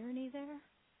the irony there?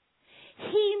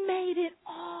 He made it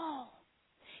all.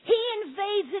 He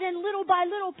invades it and little by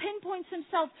little pinpoints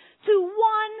Himself to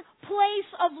one place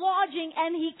of lodging,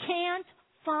 and He can't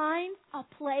find a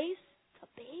place to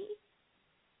be.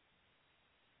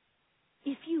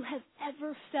 If you have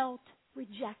ever felt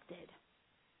rejected,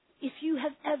 if you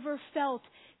have ever felt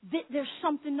that there's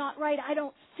something not right, I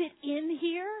don't fit in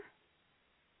here,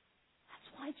 that's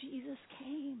why Jesus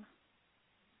came.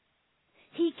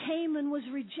 He came and was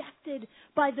rejected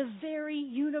by the very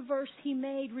universe He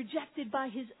made, rejected by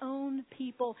His own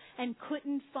people, and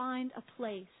couldn't find a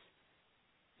place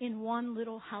in one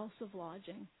little house of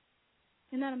lodging.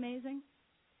 Isn't that amazing?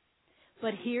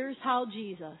 But here's how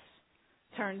Jesus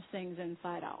turns things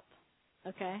inside out.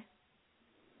 Okay?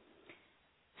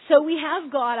 So we have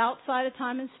God outside of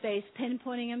time and space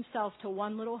pinpointing Himself to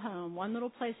one little home, one little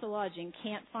place of lodging,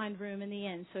 can't find room in the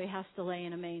inn, so He has to lay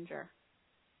in a manger.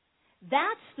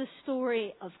 That's the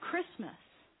story of Christmas.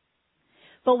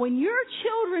 But when your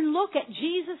children look at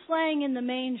Jesus laying in the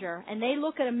manger, and they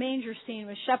look at a manger scene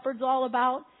with shepherds all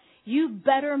about, you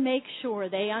better make sure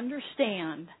they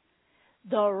understand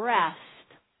the rest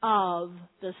of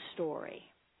the story.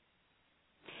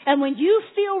 And when you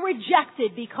feel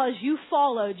rejected because you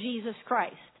follow Jesus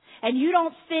Christ, and you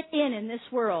don't fit in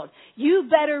this world, you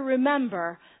better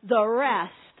remember the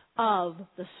rest of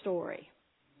the story.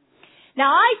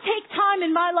 Now, I take time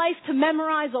in my life to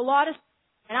memorize a lot of,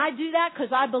 and I do that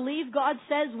because I believe God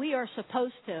says we are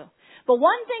supposed to. But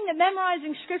one thing that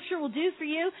memorizing Scripture will do for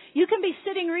you, you can be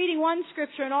sitting reading one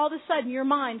Scripture and all of a sudden your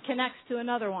mind connects to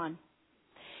another one.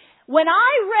 When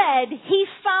I read, He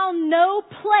found no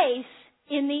place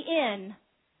in the inn,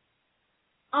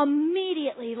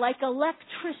 immediately, like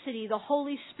electricity, the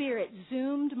Holy Spirit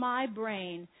zoomed my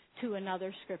brain to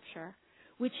another Scripture,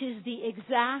 which is the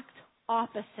exact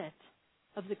opposite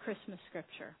of the Christmas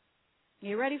Scripture.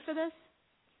 You ready for this?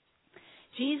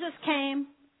 Jesus came,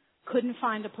 couldn't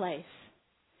find a place.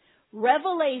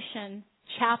 Revelation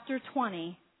chapter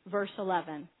 20, verse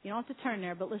 11. You don't have to turn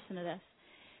there, but listen to this.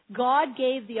 God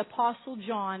gave the Apostle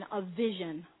John a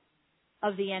vision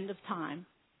of the end of time.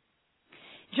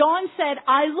 John said,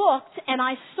 I looked and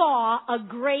I saw a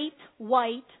great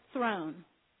white throne.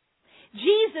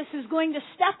 Jesus is going to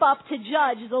step up to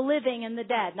judge the living and the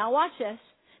dead. Now watch this.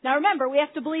 Now remember, we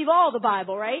have to believe all the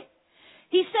Bible, right?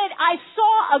 He said, I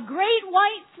saw a great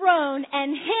white throne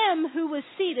and Him who was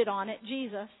seated on it,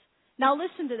 Jesus. Now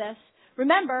listen to this.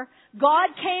 Remember, God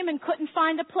came and couldn't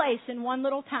find a place in one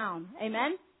little town.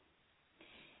 Amen?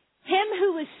 Him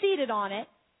who was seated on it,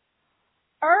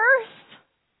 earth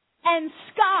and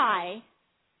sky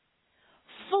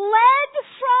fled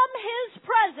from His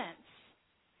presence,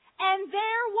 and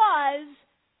there was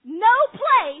no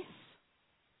place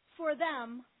for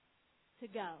them to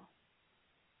go.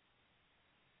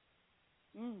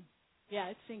 Yeah,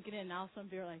 it's sinking in now. Some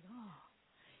people are like, oh,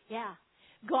 yeah.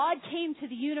 God came to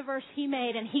the universe He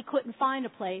made and He couldn't find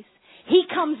a place. He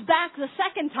comes back the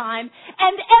second time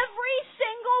and every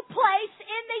single place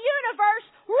in the universe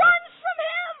runs from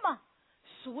Him.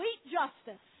 Sweet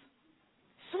justice.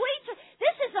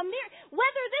 This is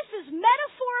whether this is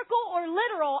metaphorical or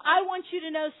literal, I want you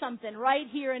to know something right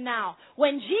here and now.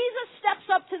 When Jesus steps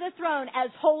up to the throne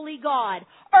as holy God,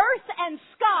 earth and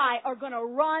sky are going to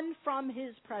run from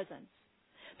His presence.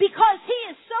 Because He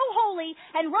is so holy,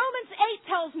 and Romans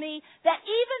 8 tells me that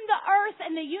even the earth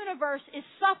and the universe is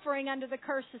suffering under the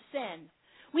curse of sin.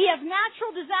 We have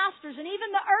natural disasters, and even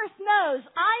the earth knows,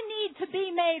 I need to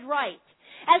be made right.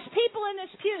 As people in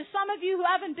this pew, some of you who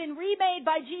haven't been remade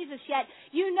by Jesus yet,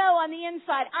 you know on the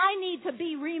inside, I need to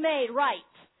be remade right.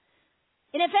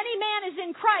 And if any man is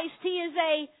in Christ, he is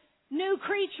a new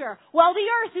creature. Well, the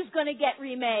earth is going to get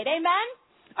remade. Amen?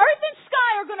 Earth and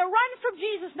sky are going to run from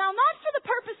Jesus. Now, not for the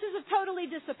purposes of totally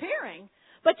disappearing,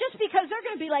 but just because they're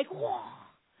going to be like, whoa,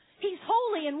 He's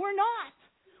holy and we're not.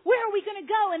 Where are we going to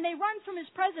go? And they run from His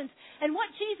presence. And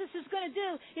what Jesus is going to do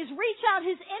is reach out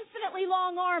His infinitely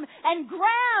long arm and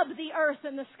grab the earth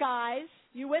and the skies.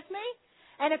 You with me?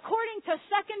 And according to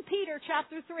 2 Peter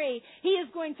chapter 3, He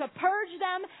is going to purge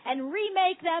them and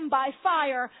remake them by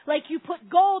fire like you put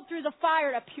gold through the fire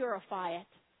to purify it.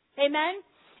 Amen?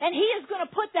 And He is going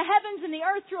to put the heavens and the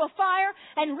earth through a fire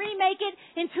and remake it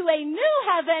into a new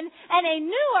heaven and a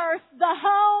new earth, the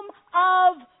home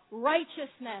of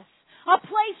righteousness. A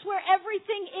place where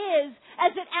everything is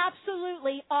as it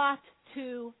absolutely ought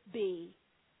to be.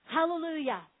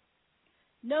 Hallelujah.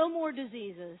 No more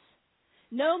diseases.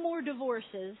 No more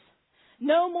divorces.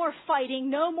 No more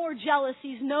fighting. No more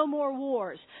jealousies. No more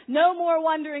wars. No more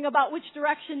wondering about which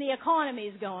direction the economy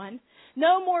is going.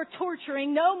 No more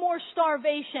torturing. No more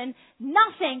starvation.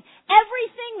 Nothing.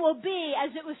 Everything will be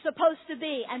as it was supposed to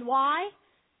be. And why?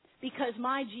 Because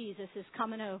my Jesus is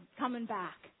coming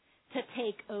back to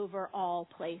take over all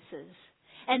places.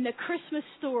 And the Christmas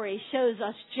story shows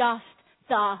us just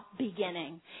the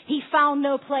beginning. He found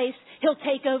no place. He'll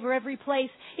take over every place.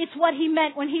 It's what He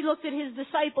meant when He looked at His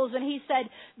disciples and He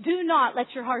said, do not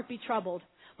let your heart be troubled.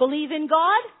 Believe in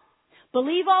God.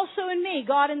 Believe also in me,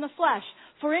 God in the flesh.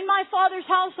 For in my Father's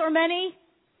house are many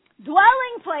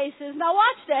dwelling places. Now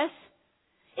watch this.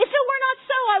 If it were not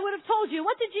so, I would have told you.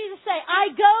 What did Jesus say?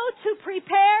 I go to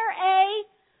prepare a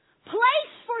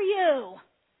place for you.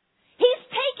 He's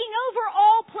taking over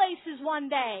all places one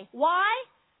day. Why?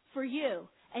 For you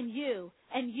and you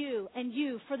and you and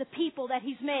you, for the people that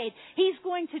He's made. He's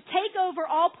going to take over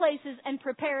all places and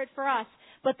prepare it for us.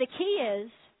 But the key is,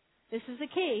 this is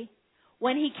the key,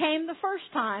 when He came the first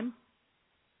time,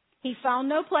 He found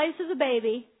no place as a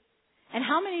baby, And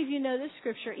how many of you know this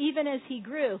scripture? Even as he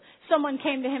grew, someone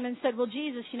came to him and said, well,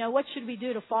 Jesus, what should we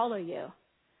do to follow you?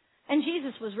 And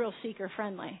Jesus was real seeker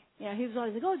friendly. He was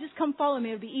always like, oh, just come follow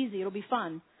me. It'll be easy. It'll be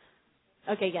fun.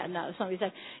 Okay, no, somebody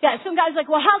said. Some guy's like,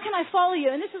 well, how can I follow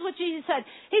you? And this is what Jesus said.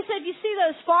 He said, you see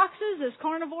those foxes, those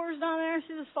carnivores down there?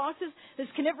 See those foxes? Those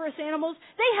carnivorous animals?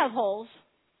 They have holes.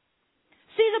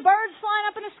 See the birds flying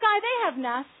up in the sky? They have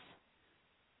nests.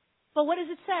 But what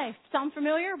does it say? Sound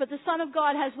familiar? But the Son of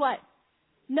God has what?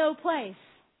 No place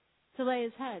to lay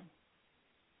his head.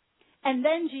 And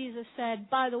then Jesus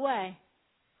said, by the way,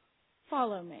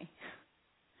 follow me.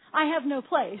 I have no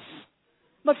place,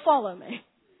 but follow me.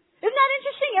 Isn't that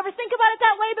interesting? You ever think about it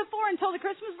that way before until the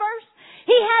Christmas verse?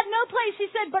 He had no place, he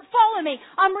said, but follow me.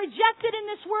 I'm rejected in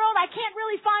this world. I can't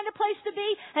really find a place to be.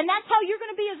 And that's how you're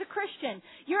going to be as a Christian.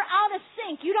 You're out of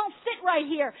sync. You don't fit right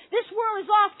here. This world is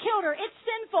off kilter. It's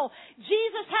sinful.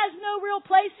 Jesus has no real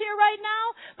place here right now.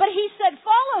 But he said,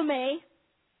 follow me.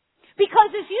 Because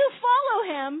if you follow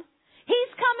him,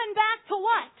 he's coming back to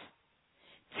what?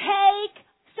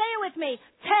 Say it with me,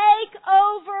 take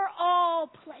over all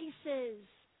places.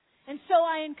 And so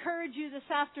I encourage you this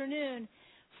afternoon,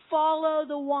 follow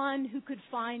the one who could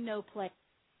find no place.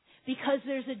 Because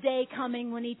there's a day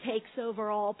coming when he takes over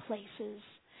all places.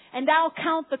 And I'll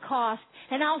count the cost,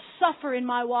 and I'll suffer in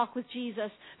my walk with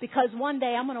Jesus. Because one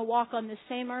day I'm going to walk on this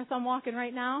same earth I'm walking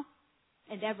right now,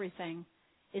 and everything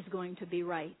is going to be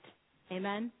right.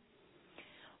 Amen?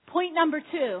 Point number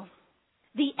 2,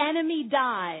 the enemy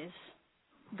dies.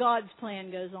 God's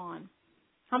plan goes on.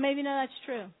 How many of you know that's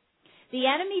true? The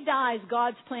enemy dies,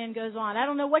 God's plan goes on. I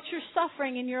don't know what you're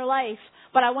suffering in your life,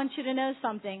 but I want you to know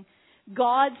something.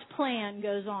 God's plan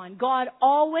goes on. God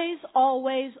always,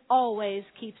 always, always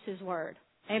keeps his word.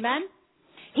 Amen?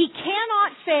 He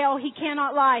cannot fail. He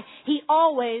cannot lie. He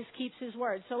always keeps his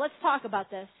word. So let's talk about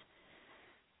this.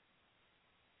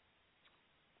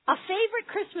 A favorite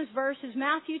Christmas verse is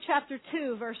Matthew chapter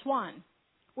 2, verse 1,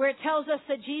 where it tells us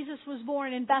that Jesus was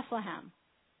born in Bethlehem.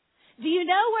 Do you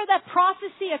know where that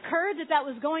prophecy occurred that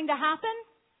was going to happen?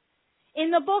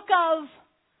 In the book of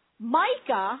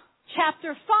Micah,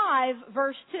 chapter 5,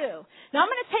 verse 2. Now I'm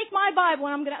going to take my Bible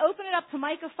and I'm going to open it up to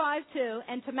Micah 5:2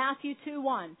 and to Matthew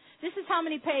 2:1. This is how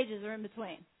many pages are in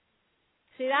between.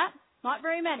 See that? Not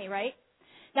very many, right?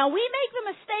 Now we make the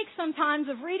mistake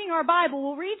sometimes of reading our Bible.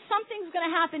 We'll read something's going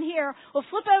to happen here. We'll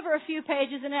flip over a few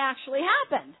pages and it actually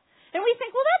happened. And we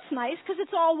think, well, that's nice because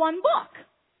it's all one book.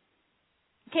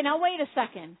 Okay, now wait a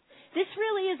second. This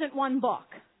really isn't one book.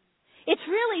 It's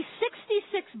really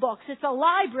 66 books. It's a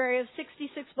library of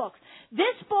 66 books.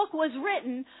 This book was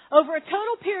written over a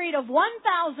total period of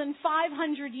 1,500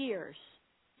 years.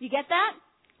 You get that?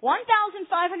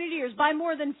 1,500 years by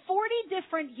more than 40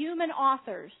 different human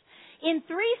authors in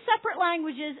 3 separate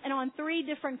languages and on 3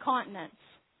 different continents.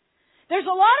 There's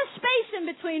a lot of space in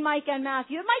between Micah and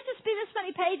Matthew. It might just be this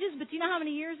many pages, but do you know how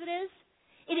many years it is?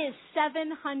 It is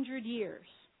 700 years.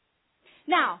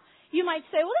 Now, you might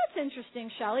say, well, that's interesting,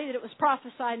 Shelley, that it was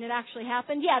prophesied and it actually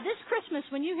happened. Yeah, this Christmas,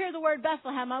 when you hear the word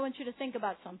Bethlehem, I want you to think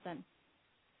about something.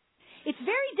 It's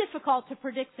very difficult to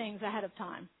predict things ahead of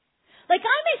time. Like,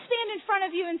 I may stand in front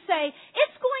of you and say,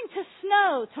 it's going to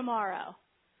snow tomorrow.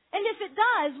 And if it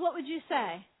does, what would you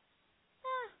say?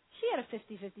 She had a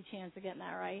 50-50 chance of getting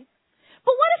that right.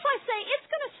 But what if I say, it's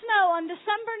going to snow on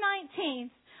December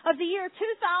 19th of the year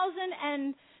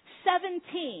 2017,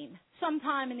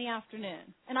 sometime in the afternoon,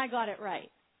 and I got it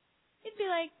right? You'd be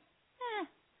like, I'm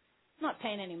not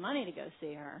paying any money to go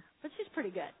see her, but she's pretty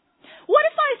good. What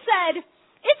if I said,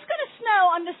 it's going to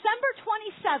snow on December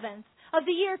 27th of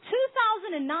the year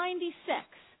 2096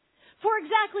 for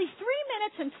exactly 3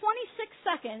 minutes and 26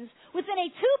 seconds within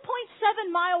a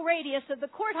 2.7-mile radius of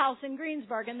the courthouse in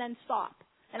Greensburg and then stop?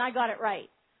 And I got it right.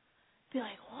 Be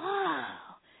like,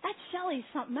 wow, that's Shelley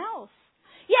something else.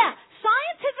 Yeah,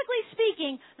 scientifically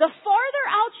speaking, the farther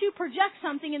out you project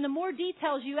something and the more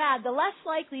details you add, the less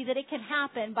likely that it can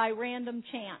happen by random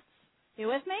chance. You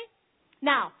with me?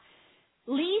 Now,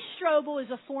 Lee Strobel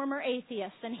is a former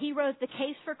atheist, and he wrote The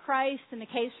Case for Christ and The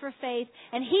Case for Faith,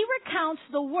 and he recounts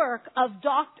the work of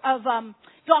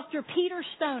Dr. Peter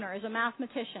Stoner as a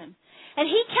mathematician. And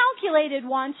he calculated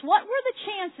once what were the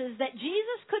chances that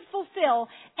Jesus could fulfill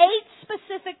 8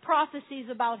 specific prophecies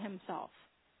about himself.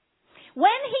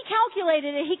 When he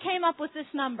calculated it, he came up with this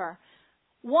number.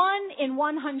 1 in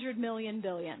 100 million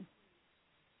billion.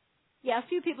 Yeah, a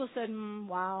few people said,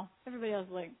 wow. Everybody else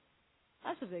was like,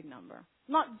 that's a big number.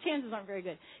 Chances aren't very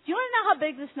good. Do you want to know how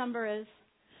big this number is?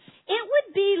 It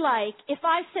would be like if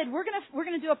I said, we're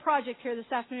gonna do a project here this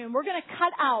afternoon. We're going to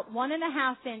cut out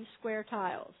 1.5-inch square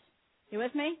tiles. You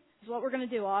with me? Is what we're going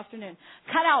to do all afternoon.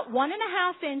 Cut out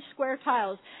 1.5-inch square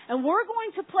tiles, and we're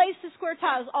going to place the square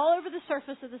tiles all over the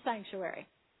surface of the sanctuary.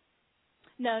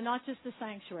 No, not just the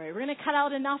sanctuary. We're going to cut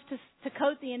out enough to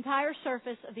coat the entire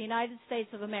surface of the United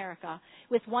States of America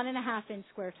with 1.5-inch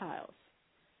square tiles.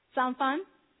 Sound fun?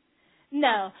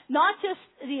 No, not just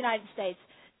the United States.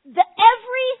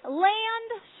 Every land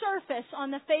surface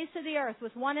on the face of the earth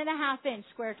with 1.5-inch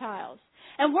square tiles.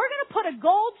 And we're going to put a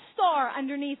gold star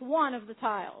underneath one of the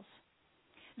tiles.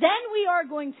 Then we are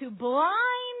going to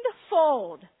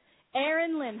blindfold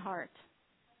Erin Linhart.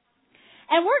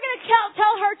 And we're going to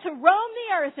tell her to roam the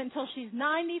earth until she's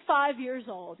 95 years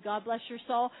old. God bless your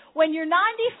soul. When you're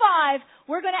 95,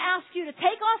 we're going to ask you to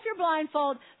take off your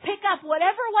blindfold, pick up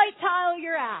whatever white tile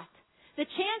you're at. The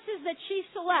chances that she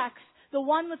selects the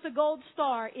one with the gold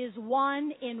star is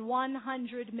 1 in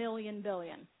 100 million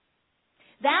billion.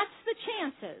 That's the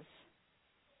chances.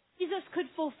 Jesus could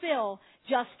fulfill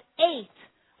just 8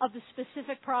 of the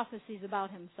specific prophecies about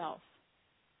himself.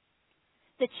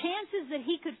 The chances that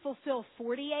he could fulfill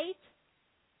 48,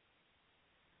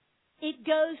 it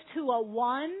goes to a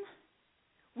 1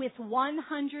 with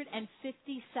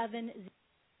 157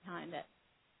 behind it,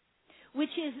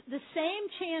 which is the same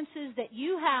chances that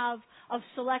you have of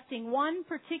selecting one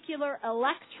particular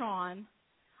electron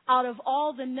out of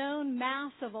all the known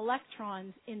mass of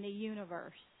electrons in the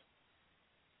universe.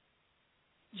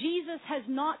 Jesus has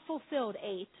not fulfilled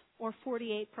 8 or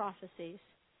 48 prophecies.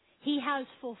 He has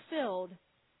fulfilled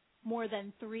more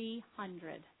than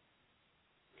 300.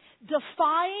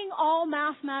 Defying all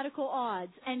mathematical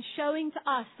odds and showing to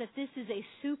us that this is a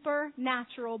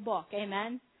supernatural book.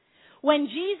 Amen? When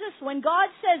God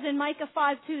says in Micah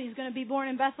 5:2 he's going to be born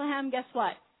in Bethlehem, guess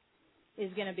what?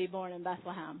 He's going to be born in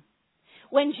Bethlehem.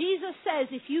 When Jesus says,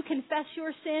 if you confess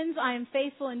your sins, I am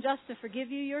faithful and just to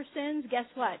forgive you your sins, guess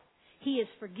what? He is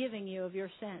forgiving you of your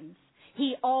sins.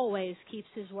 He always keeps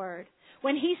his word.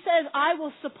 When he says, I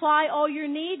will supply all your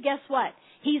need, guess what?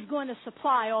 He's going to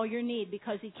supply all your need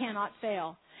because he cannot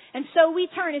fail. And so we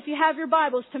turn, if you have your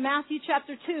Bibles, to Matthew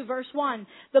chapter 2, verse 1.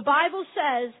 The Bible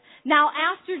says, now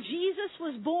after Jesus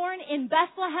was born in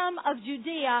Bethlehem of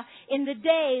Judea in the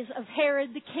days of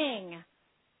Herod the king.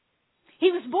 He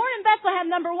was born in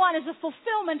Bethlehem, number one, as a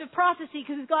fulfillment of prophecy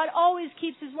because God always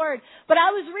keeps his word. But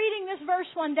I was reading this verse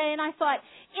one day and I thought,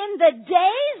 in the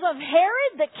days of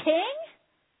Herod the king?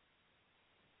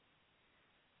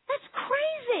 That's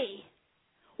crazy.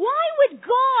 Why would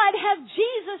God have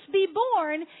Jesus be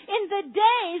born in the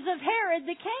days of Herod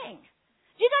the king?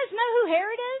 Do you guys know who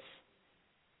Herod is?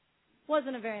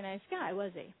 Wasn't a very nice guy,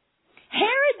 was he?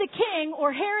 Herod the king, or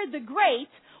Herod the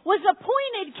Great, was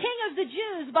appointed king of the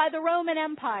Jews by the Roman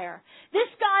Empire. This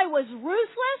guy was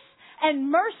ruthless and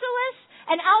merciless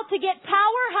and out to get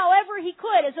power however he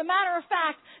could. As a matter of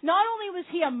fact, not only was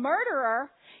he a murderer,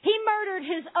 he murdered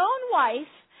his own wife,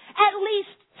 at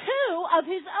least 2 of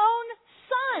his own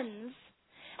sons,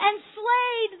 and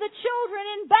slayed the children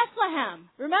in Bethlehem.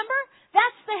 Remember?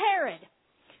 That's the Herod.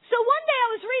 So one day I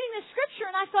was reading the scripture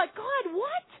and I thought, God,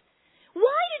 what?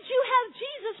 Why did you have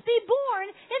Jesus be born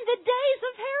in the days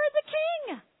of Herod the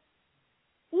king?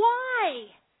 Why?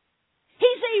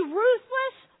 He's a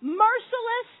ruthless,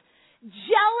 merciless,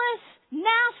 jealous,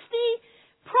 nasty,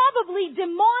 probably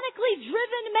demonically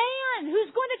driven man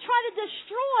who's going to try to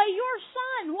destroy your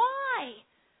son. Why?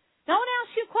 Now I want to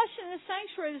ask you a question in the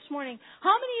sanctuary this morning.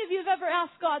 How many of you have ever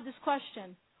asked God this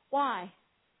question? Why?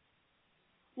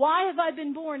 Why have I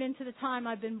been born into the time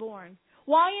I've been born?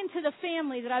 Why into the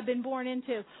family that I've been born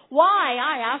into? Why,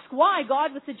 I ask, why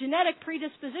God with the genetic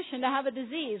predisposition to have a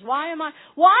disease? How many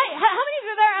of you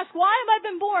have ever asked, why have I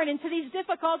been born into these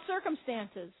difficult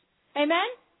circumstances? Amen?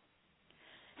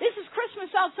 This is Christmas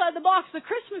outside the box. The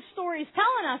Christmas story is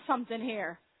telling us something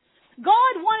here.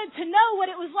 God wanted to know what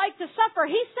it was like to suffer.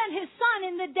 He sent his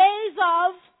son in the days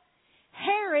of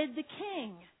Herod the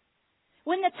king.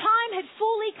 When the time had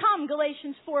fully come,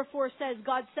 Galatians 4:4 says,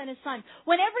 God sent his son.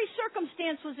 When every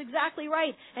circumstance was exactly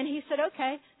right. And he said,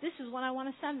 okay, this is when I want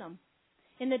to send them.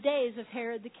 In the days of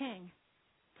Herod the king.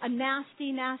 A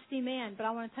nasty, nasty man. But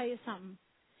I want to tell you something.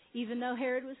 Even though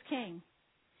Herod was king,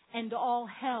 and all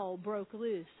hell broke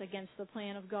loose against the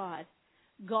plan of God,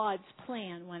 God's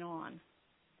plan went on.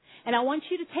 And I want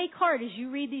you to take heart as you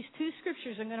read these 2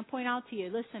 scriptures I'm going to point out to you.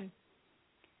 Listen.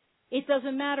 It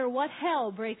doesn't matter what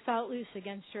hell breaks out loose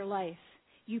against your life.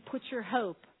 You put your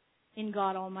hope in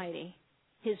God Almighty.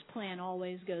 His plan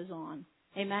always goes on.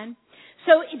 Amen?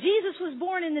 So Jesus was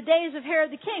born in the days of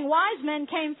Herod the king. Wise men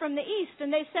came from the east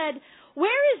and they said,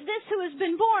 where is this who has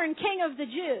been born king of the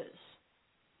Jews?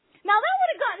 Now that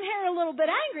would have gotten Herod a little bit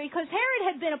angry because Herod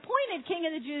had been appointed king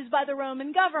of the Jews by the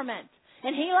Roman government.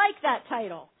 And he liked that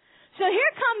title. So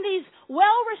here come these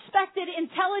well-respected,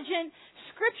 intelligent,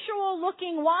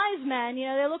 scriptural-looking wise men. You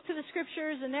know, they look to the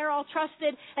scriptures and they're all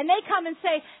trusted. And they come and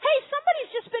say, hey,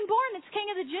 somebody's just been born that's king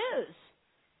of the Jews.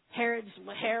 Herod's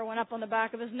hair went up on the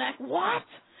back of his neck. What?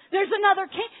 There's another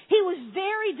king? He was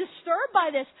very disturbed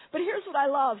by this. But here's what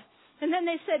I love. And then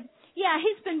they said, yeah,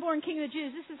 he's been born king of the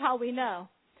Jews. This is how we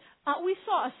know. We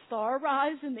saw a star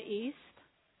rise in the east.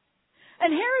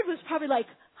 And Herod was probably like,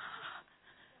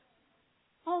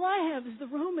 all I have is the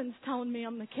Romans telling me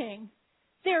I'm the king.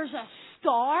 There's a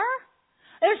star?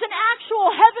 There's an actual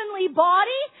heavenly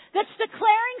body that's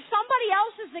declaring somebody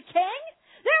else is the king?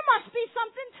 There must be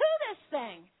something to this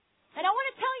thing. And I want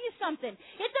to tell you something.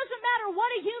 It doesn't matter what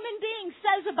a human being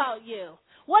says about you,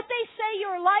 what they say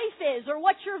your life is, or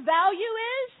what your value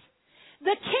is.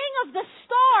 The king of the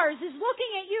stars is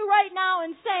looking at you right now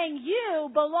and saying, you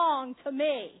belong to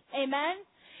me. Amen?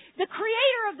 The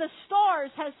creator of the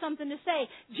stars has something to say.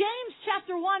 James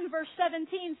chapter 1 verse 17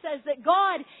 says that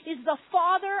God is the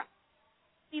Father of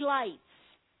delights.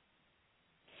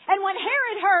 And when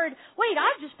Herod heard, wait,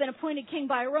 I've just been appointed king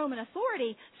by a Roman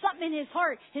authority, something in his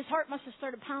heart must have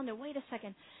started pounding. Wait a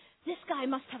second. This guy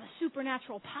must have a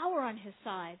supernatural power on his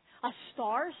side. A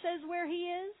star says where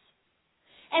he is.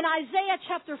 And Isaiah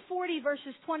chapter 40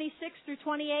 verses 26 through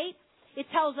 28, it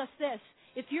tells us this.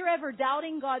 If you're ever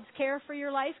doubting God's care for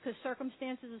your life because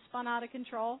circumstances have spun out of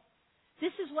control,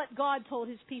 this is what God told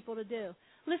His people to do.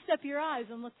 Lift up your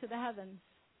eyes and look to the heavens.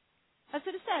 That's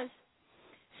what it says.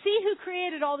 See who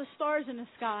created all the stars in the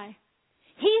sky.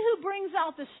 He who brings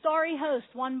out the starry host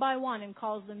one by one and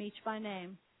calls them each by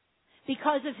name.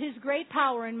 Because of His great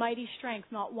power and mighty strength,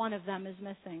 not one of them is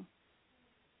missing.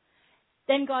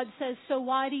 Then God says, so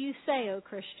why do you say, O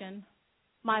Christian,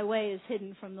 my way is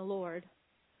hidden from the Lord?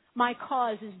 My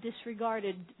cause is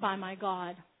disregarded by my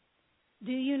God.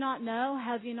 Do you not know?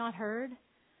 Have you not heard?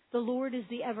 The Lord is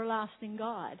the everlasting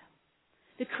God,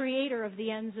 the creator of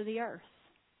the ends of the earth.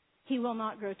 He will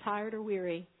not grow tired or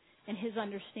weary, and His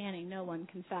understanding no one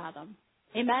can fathom.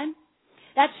 Amen?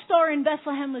 That star in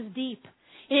Bethlehem was deep.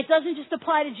 And it doesn't just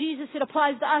apply to Jesus, it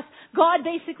applies to us. God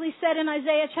basically said in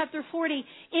Isaiah chapter 40,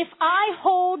 if I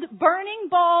hold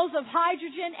burning balls of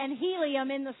hydrogen and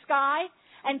helium in the sky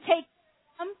and take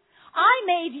them, I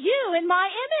made you in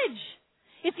my image.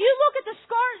 If you look at the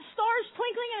stars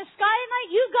twinkling in the sky at night,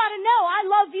 you've got to know I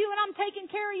love you and I'm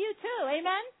taking care of you too.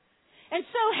 Amen? And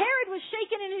so Herod was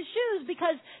shaking in his shoes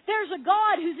because there's a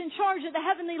God who's in charge of the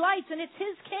heavenly lights and it's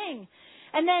His king.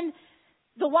 And then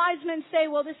the wise men say,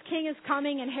 well, this king is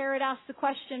coming, and Herod asks the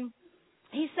question.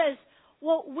 He says,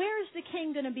 well, where's the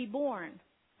king going to be born?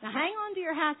 Now hang on to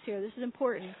your hats here. This is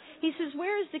important. He says,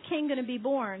 where is the king going to be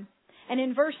born? And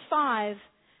in verse 5,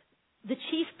 the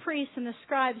chief priests and the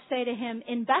scribes say to him,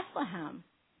 in Bethlehem,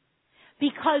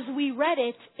 because we read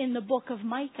it in the book of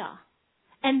Micah.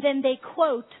 And then they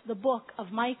quote the book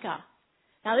of Micah.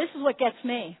 Now this is what gets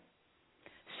me.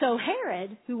 So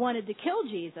Herod, who wanted to kill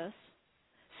Jesus,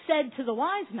 said to the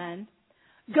wise men,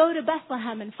 go to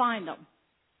Bethlehem and find Him,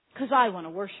 because I want to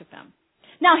worship Him.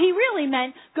 Now he really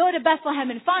meant, go to Bethlehem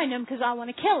and find Him because I want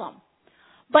to kill Him.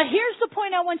 But here's the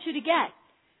point I want you to get.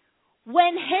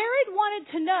 When Herod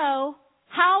wanted to know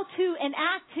how to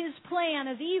enact his plan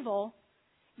of evil,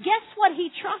 guess what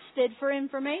he trusted for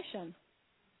information?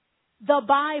 The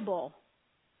Bible.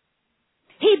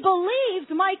 He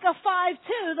believed Micah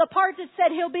 5:2, the part that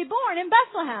said he'll be born in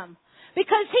Bethlehem.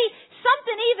 Because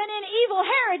something even in evil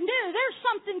Herod knew there's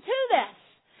something to this.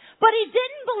 But he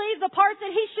didn't believe the part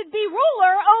that he should be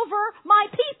ruler over my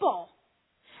people.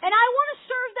 And I want to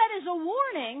serve that as a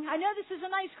warning. I know this is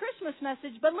a nice Christmas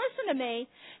message, but listen to me.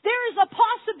 There is a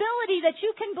possibility that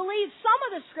you can believe some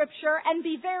of the Scripture and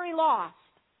be very lost.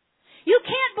 You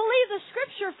can't believe the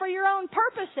Scripture for your own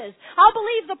purposes. I'll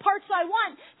believe the parts I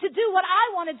want to do what I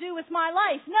want to do with my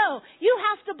life. No, you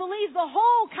have to believe the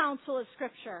whole counsel of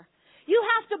Scripture. You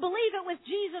have to believe it with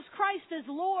Jesus Christ as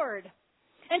Lord.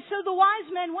 And so the wise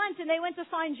men went, and they went to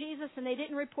find Jesus, and they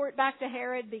didn't report back to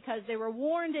Herod because they were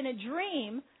warned in a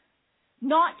dream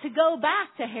not to go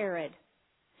back to Herod.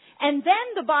 And then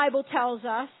the Bible tells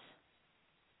us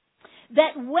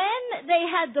that when they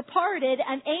had departed,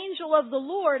 an angel of the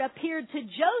Lord appeared to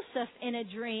Joseph in a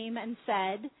dream and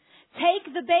said,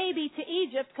 take the baby to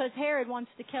Egypt because Herod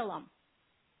wants to kill him.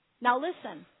 Now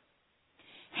listen,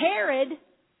 Herod,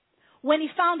 when he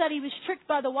found out he was tricked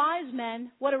by the wise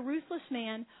men, what a ruthless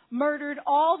man, murdered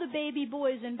all the baby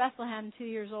boys in Bethlehem 2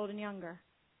 years old and younger,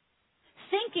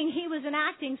 thinking he was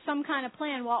enacting some kind of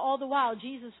plan while all the while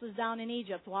Jesus was down in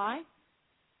Egypt. Why?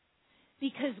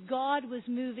 Because God was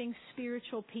moving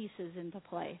spiritual pieces into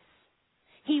place.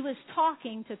 He was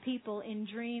talking to people in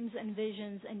dreams and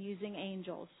visions and using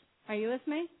angels. Are you with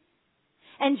me?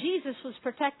 And Jesus was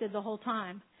protected the whole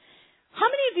time. How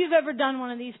many of you have ever done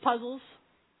one of these puzzles?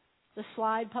 The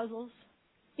slide puzzles?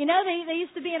 You know, they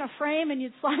used to be in a frame and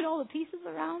you'd slide all the pieces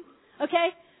around. Okay?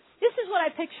 This is what I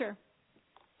picture.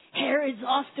 Herod's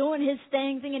off doing his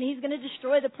thing, thinking he's going to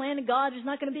destroy the plan of God. There's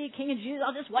not going to be a king of Jews.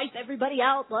 I'll just wipe everybody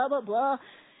out, blah, blah, blah.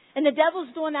 And the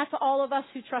devil's doing that to all of us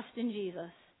who trust in Jesus.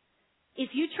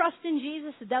 If you trust in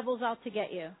Jesus, the devil's out to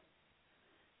get you.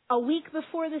 A week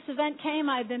before this event came,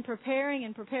 I had been preparing,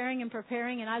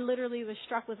 and I literally was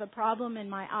struck with a problem in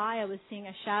my eye. I was seeing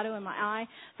a shadow in my eye.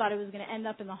 Thought I was going to end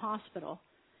up in the hospital.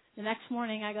 The next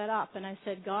morning I got up and I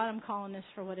said, God, I'm calling this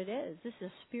for what it is. This is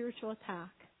a spiritual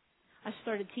attack. I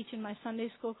started teaching my Sunday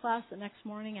school class the next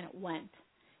morning and it went.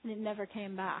 And it never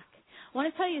came back. I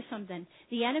want to tell you something.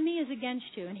 The enemy is against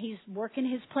you and he's working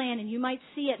his plan and you might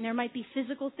see it and there might be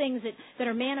physical things that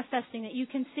are manifesting that you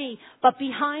can see. But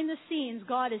behind the scenes,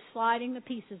 God is sliding the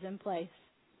pieces in place.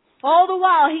 All the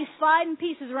while, He's sliding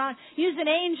pieces around, using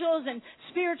angels and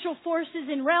spiritual forces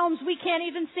in realms we can't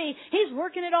even see. He's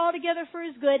working it all together for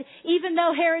His good, even though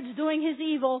Herod's doing his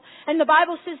evil. And the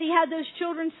Bible says he had those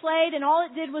children slayed, and all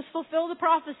it did was fulfill the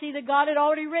prophecy that God had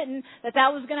already written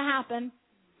that was going to happen.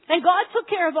 And God took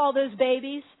care of all those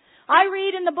babies. I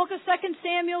read in the book of 2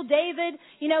 Samuel, David,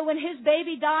 when his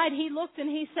baby died, he looked and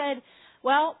he said,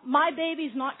 well, my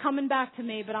baby's not coming back to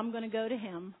me, but I'm going to go to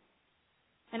him.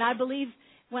 And I believe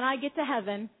when I get to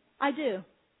heaven, I do.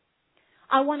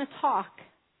 I want to talk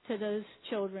to those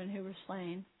children who were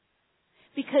slain.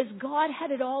 Because God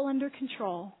had it all under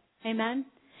control. Amen?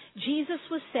 Jesus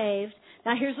was saved.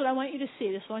 Now here's what I want you to see.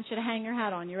 I want you to hang your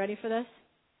hat on. You ready for this?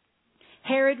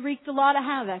 Herod wreaked a lot of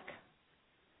havoc.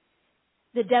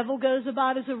 The devil goes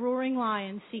about as a roaring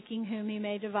lion, seeking whom he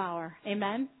may devour.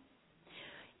 Amen?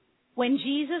 When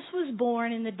Jesus was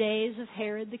born in the days of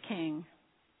Herod the king,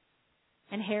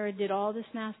 and Herod did all this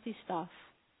nasty stuff,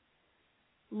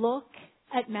 look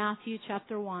at Matthew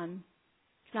chapter 1,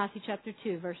 Matthew chapter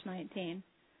 2, verse 19.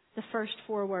 The first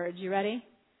 4 words. You ready?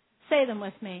 Say them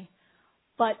with me.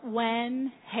 But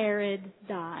when Herod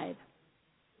died.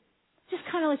 Just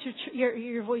kind of let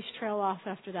your voice trail off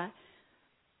after that.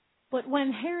 But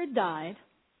when Herod died,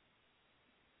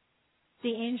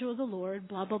 the angel of the Lord,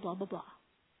 blah, blah, blah, blah, blah.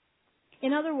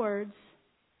 In other words,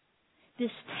 this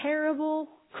terrible,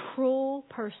 cruel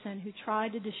person who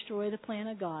tried to destroy the plan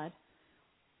of God,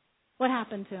 what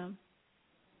happened to him?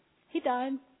 He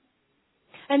died.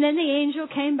 And then the angel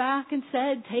came back and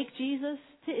said, take Jesus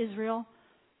to Israel.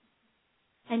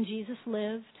 And Jesus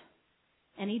lived.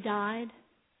 And He died.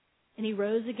 And He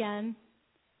rose again.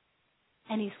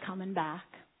 And He's coming back.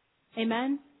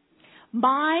 Amen?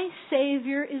 My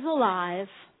Savior is alive.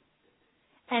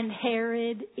 And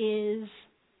Herod is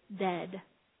dead.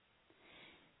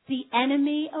 The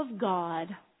enemy of God,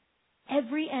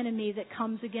 every enemy that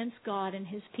comes against God and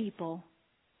His people,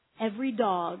 every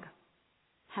dog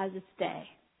has its day.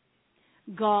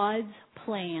 God's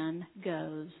plan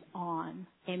goes on.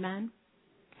 Amen?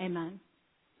 Amen.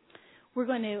 We're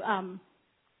going to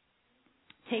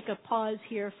take a pause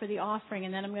here for the offering,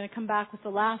 and then I'm going to come back with the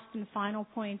last and final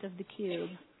point of the cube.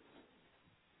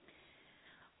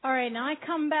 All right, now I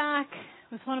come back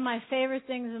with one of my favorite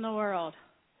things in the world.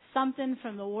 Something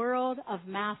from the world of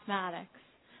mathematics.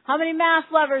 How many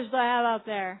math lovers do I have out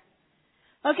there?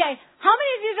 Okay, how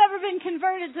many of you have ever been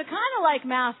converted to kind of like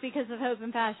math because of Hope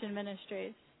and Passion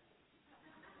Ministries?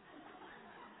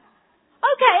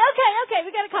 Okay.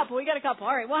 We got a couple.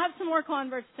 All right, we'll have some more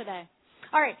converts today.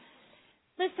 All right,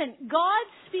 listen, God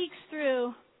speaks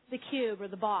through the cube or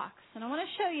the box. And I want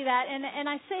to show you that. And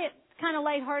I say it kind of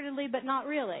lightheartedly, but not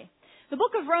really. The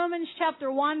book of Romans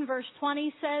chapter 1 verse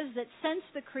 20 says that since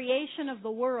the creation of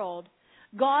the world,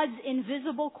 God's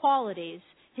invisible qualities,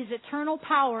 His eternal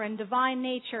power and divine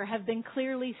nature have been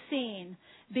clearly seen,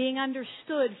 being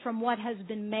understood from what has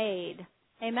been made.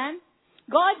 Amen?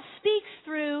 God speaks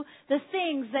through the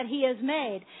things that He has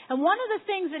made. And one of the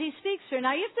things that He speaks through,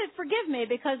 now you have to forgive me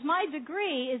because my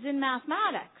degree is in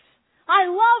mathematics. I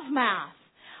love math.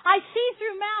 I see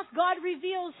through math God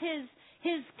reveals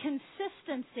His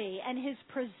consistency and His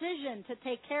precision to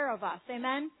take care of us.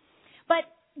 Amen? But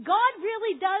God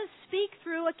really does speak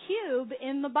through a cube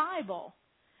in the Bible.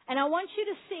 And I want you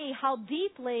to see how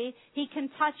deeply He can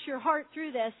touch your heart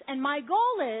through this. And my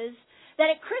goal is that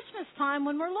at Christmas time,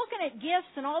 when we're looking at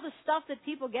gifts and all the stuff that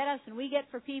people get us and we get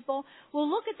for people, we'll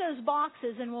look at those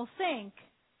boxes and we'll think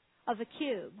of a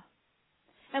cube.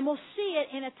 And we'll see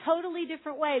it in a totally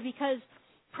different way because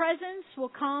presents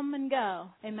will come and go.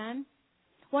 Amen?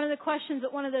 One of the questions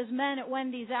that one of those men at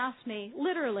Wendy's asked me,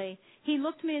 literally, he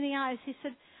looked me in the eyes. He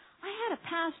said, I had a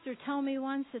pastor tell me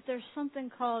once that there's something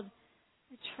called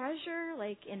a treasure,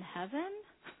 like in heaven.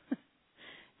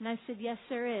 And I said, yes,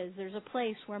 there is. There's a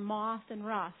place where moth and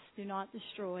rust do not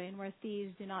destroy and where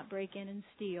thieves do not break in and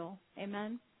steal.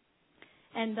 Amen?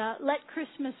 And let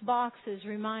Christmas boxes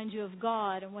remind you of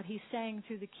God and what He's saying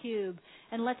through the cube.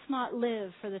 And let's not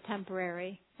live for the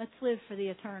temporary. Let's live for the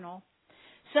eternal.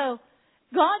 So,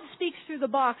 God speaks through the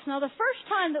box. Now, the first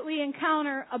time that we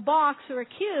encounter a box or a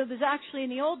cube is actually in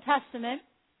the Old Testament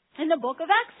in the book of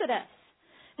Exodus.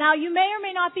 Now, you may or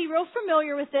may not be real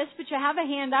familiar with this, but you have a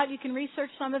handout. You can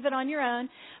research some of it on your own.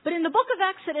 But in the book of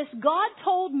Exodus, God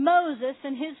told Moses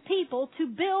and his people to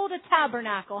build a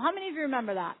tabernacle. How many of you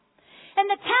remember that? And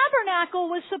the tabernacle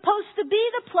was supposed to be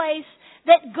the place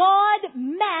that God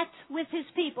met with His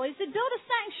people. He said, build a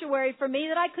sanctuary for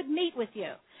me that I could meet with you.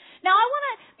 Now,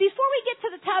 before we get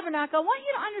to the tabernacle, I want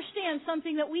you to understand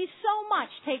something that we so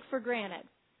much take for granted.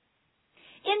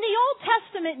 In the Old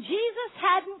Testament, Jesus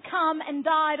hadn't come and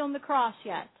died on the cross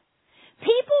yet.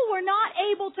 People were not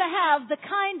able to have the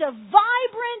kind of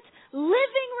vibrant,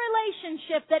 living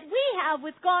relationship that we have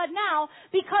with God now,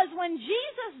 because when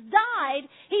Jesus died,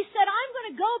 He said, I'm going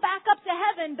to go back up to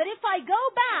heaven, but if I go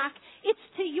back, it's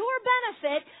to your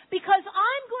benefit, because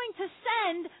I'm going to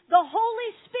send the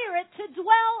Holy Spirit to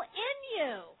dwell in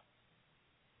you.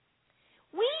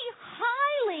 We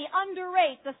highly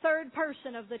underrate the third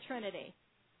person of the Trinity.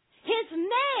 His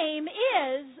name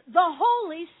is the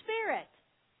Holy Spirit.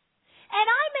 And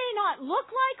I may not look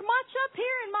like much up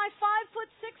here in my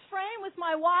 5'6" frame with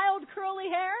my wild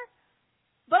curly hair,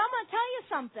 but I'm going to tell you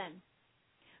something.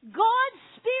 God's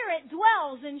Spirit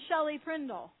dwells in Shelley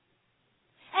Prindle.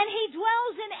 And He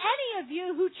dwells in any of you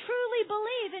who truly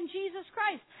believe in Jesus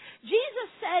Christ. Jesus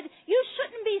said, you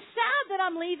shouldn't be sad that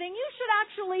I'm leaving. You should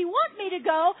actually want me to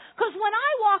go, because when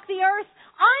I walk the earth,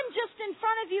 I'm just in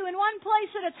front of you in one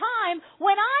place at a time.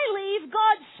 When I leave,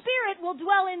 God's Spirit will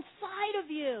dwell inside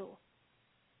of you.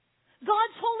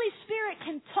 God's Holy Spirit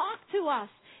can talk to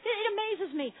us. It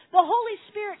amazes me. The Holy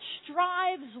Spirit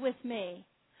strives with me.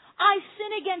 I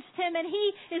sin against Him, and He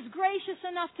is gracious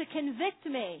enough to convict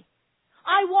me.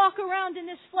 I walk around in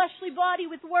this fleshly body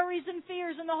with worries and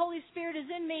fears, and the Holy Spirit is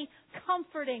in me,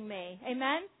 comforting me.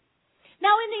 Amen?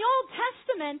 Now, in the Old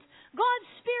Testament, God's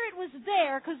Spirit was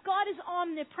there because God is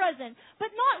omnipresent, but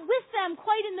not with them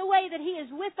quite in the way that He is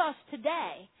with us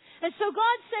today. And so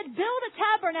God said, build a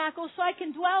tabernacle so I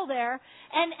can dwell there,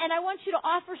 and I want you to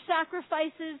offer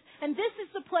sacrifices, and this is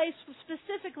the place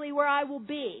specifically where I will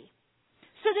be.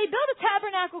 So they built a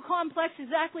tabernacle complex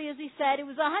exactly as He said. It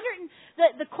was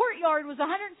the courtyard was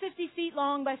 150 feet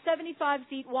long by 75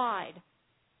 feet wide.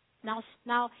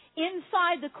 Now,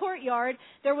 inside the courtyard,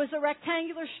 there was a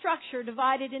rectangular structure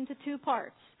divided into two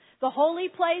parts. The holy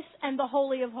place and the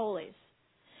Holy of Holies.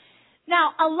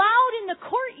 Now, allowed in the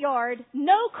courtyard,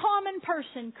 no common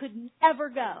person could ever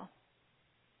go.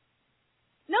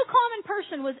 No common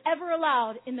person was ever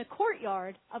allowed in the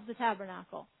courtyard of the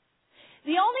tabernacle.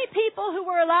 The only people who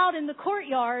were allowed in the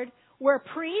courtyard were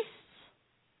priests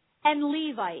and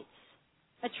Levites,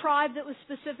 a tribe that was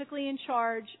specifically in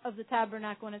charge of the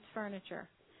tabernacle and its furniture.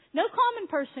 No common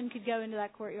person could go into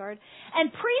that courtyard.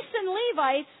 And priests and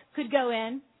Levites could go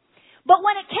in. But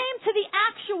when it came to the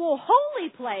actual holy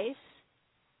place,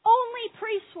 only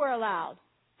priests were allowed.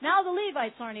 Now the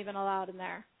Levites aren't even allowed in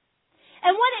there.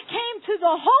 And when it came to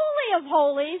the Holy of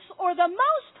Holies, or the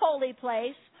most holy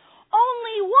place,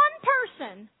 only one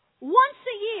person, once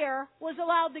a year, was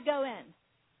allowed to go in.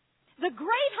 The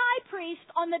great high priest,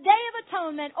 on the Day of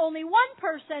Atonement, only one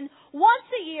person, once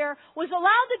a year, was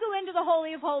allowed to go into the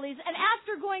Holy of Holies, and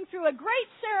after going through a great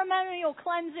ceremonial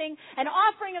cleansing and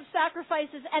offering of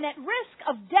sacrifices, and at risk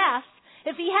of death,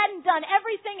 if he hadn't done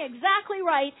everything exactly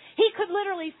right, he could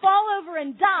literally fall over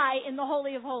and die in the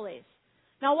Holy of Holies.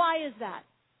 Now, why is that?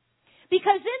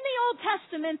 Because in the Old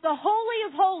Testament, the Holy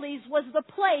of Holies was the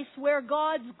place where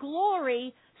God's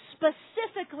glory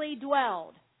specifically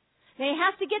dwelled. Now, you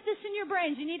have to get this in your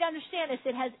brains. You need to understand this.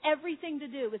 It has everything to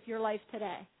do with your life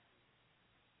today.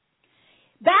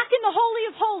 Back in the Holy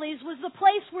of Holies was the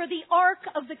place where the Ark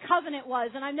of the Covenant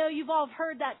was, and I know you've all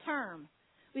heard that term.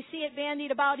 We see it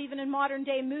bandied about even in modern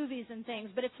day movies and things,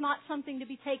 but it's not something to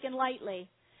be taken lightly.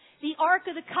 The Ark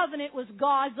of the Covenant was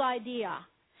God's idea.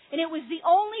 And it was the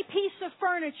only piece of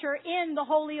furniture in the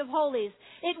Holy of Holies.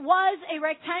 It was a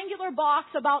rectangular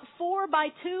box about 4 by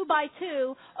 2 by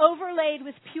 2, overlaid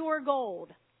with pure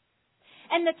gold.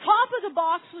 And the top of the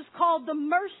box was called the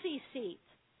mercy seat.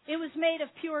 It was made of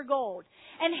pure gold.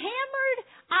 And hammered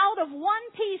out of one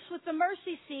piece with the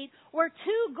mercy seat were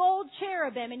two gold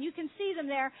cherubim. And you can see them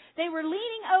there. They were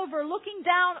leaning over, looking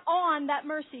down on that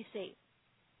mercy seat.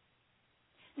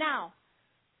 Now,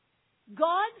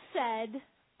 God said,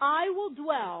 I will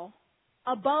dwell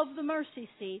above the mercy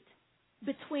seat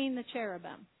between the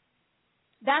cherubim.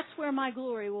 That's where my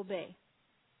glory will be.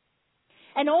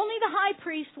 And only the high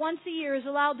priest once a year is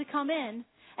allowed to come in.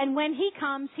 And when he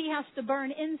comes, he has to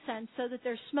burn incense so that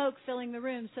there's smoke filling the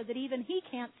room so that even he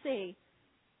can't see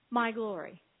my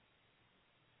glory.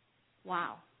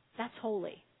 Wow, that's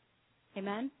holy.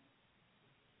 Amen?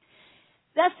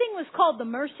 That thing was called the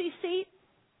mercy seat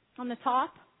on the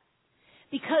top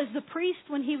because the priest,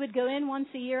 when he would go in once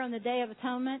a year on the Day of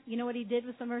Atonement, you know what he did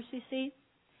with the mercy seat?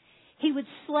 He would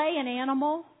slay an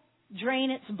animal,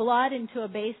 drain its blood into a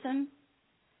basin,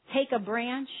 take a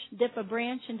branch, dip a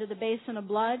branch into the basin of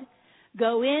blood,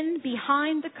 go in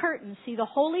behind the curtain. See, the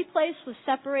holy place was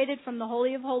separated from the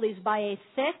Holy of Holies by a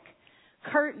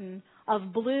thick curtain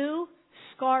of blue,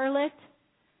 scarlet,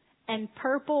 and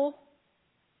purple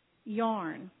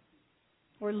yarn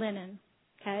or linen.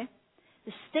 Okay?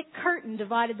 The thick curtain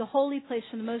divided the holy place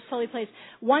from the most holy place.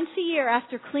 Once a year,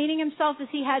 after cleaning himself as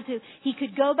he had to, he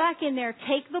could go back in there,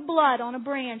 take the blood on a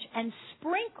branch, and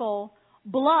sprinkle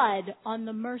blood on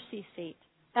the mercy seat.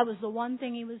 That was the one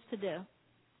thing he was to do.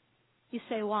 You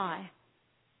say, why?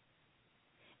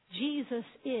 Jesus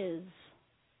is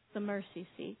the mercy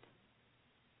seat.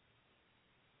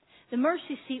 The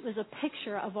mercy seat was a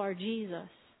picture of our Jesus.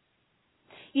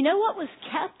 You know what was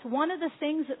kept? One of the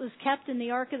things that was kept in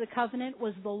the Ark of the Covenant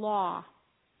was the law.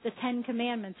 The 10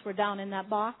 Commandments were down in that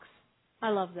box. I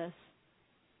love this.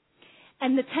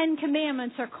 And the 10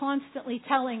 Commandments are constantly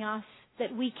telling us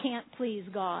that we can't please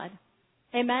God.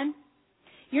 Amen?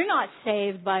 You're not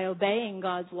saved by obeying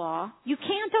God's law. You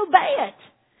can't obey it.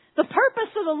 The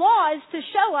purpose of the law is to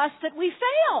show us that we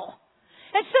fail.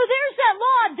 And so there's that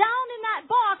law down in that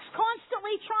box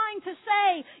constantly trying to say,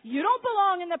 you don't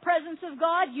belong in the presence of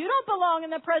God. You don't belong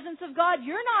in the presence of God.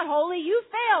 You're not holy. You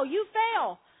fail. You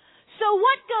fail. So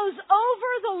what goes over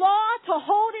the law to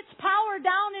hold its power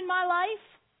down in my life?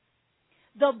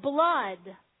 The blood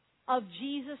of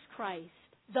Jesus Christ,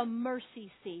 the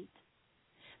mercy seat.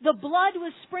 The blood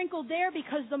was sprinkled there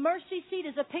because the mercy seat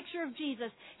is a picture of Jesus.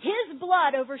 His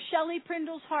blood over Shelley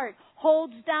Prindle's heart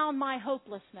holds down my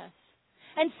hopelessness.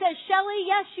 And says, Shelley,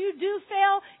 yes, you do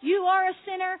fail. You are a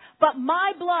sinner, but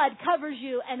my blood covers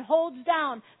you and holds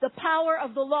down the power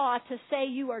of the law to say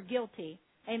you are guilty.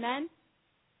 Amen?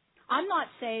 I'm not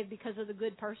saved because of the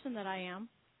good person that I am.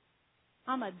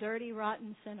 I'm a dirty,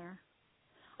 rotten sinner.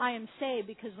 I am saved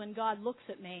because when God looks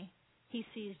at me, He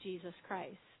sees Jesus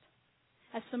Christ.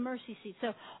 That's the mercy seat.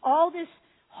 So all this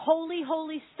holy,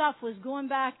 holy stuff was going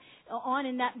back on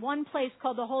in that one place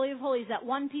called the Holy of Holies, that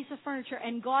one piece of furniture,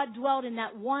 and God dwelled in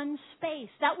that one space.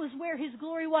 That was where His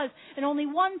glory was, and only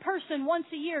one person once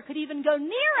a year could even go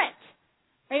near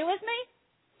it. Are you with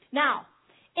me? Now,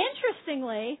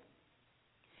 interestingly,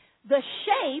 the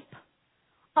shape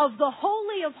of the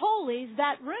Holy of Holies,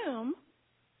 that room,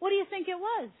 what do you think it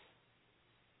was?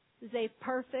 It was a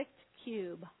perfect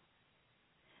cube.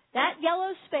 That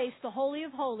yellow space, the Holy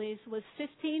of Holies, was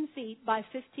 15 feet by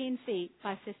 15 feet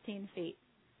by 15 feet.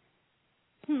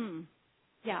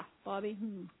 Yeah, Bobby.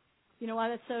 You know why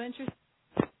that's so interesting?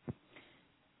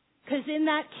 Because in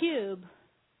that cube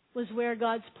was where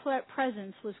God's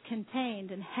presence was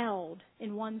contained and held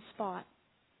in one spot.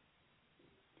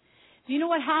 Do you know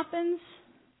what happens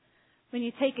when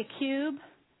you take a cube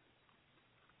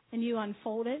and you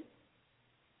unfold it?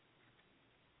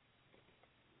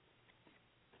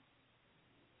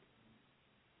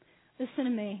 Listen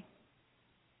to me.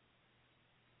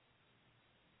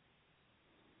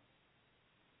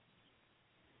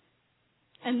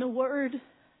 And the Word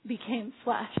became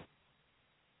flesh.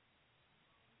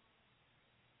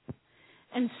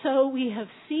 And so we have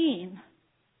seen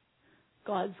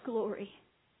God's glory.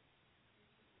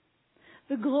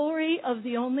 The glory of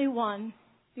the only one,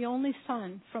 the only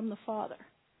Son from the Father,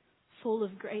 full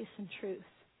of grace and truth.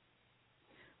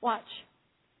 Watch.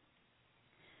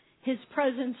 His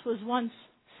presence was once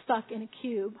stuck in a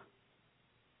cube.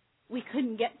 We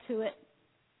couldn't get to it.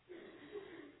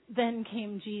 Then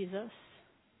came Jesus,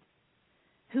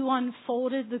 who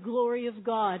unfolded the glory of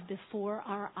God before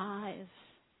our eyes.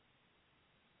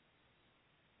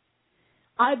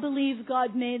 I believe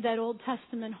God made that Old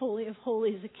Testament Holy of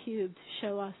Holies a cube to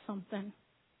show us something.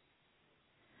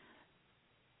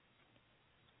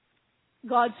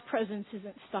 God's presence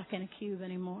isn't stuck in a cube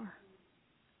anymore.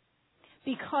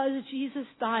 Because Jesus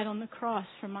died on the cross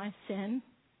for my sin,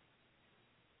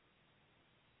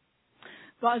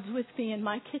 God's with me in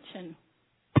my kitchen.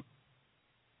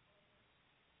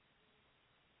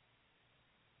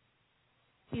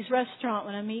 His restaurant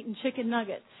when I'm eating chicken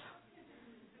nuggets.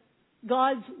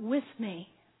 God's with me.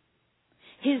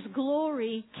 His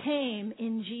glory came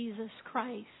in Jesus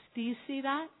Christ. Do you see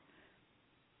that?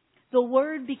 The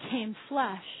Word became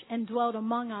flesh and dwelt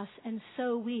among us, and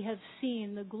so we have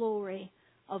seen the glory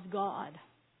of God.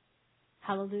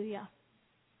 Hallelujah.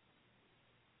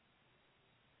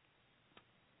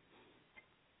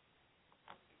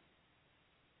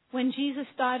 When Jesus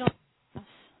died on the cross,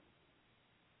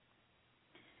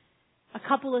 a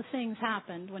couple of things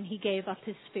happened when He gave up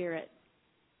His Spirit.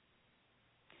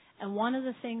 And one of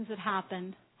the things that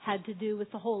happened had to do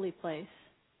with the holy place.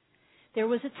 There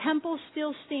was a temple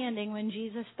still standing when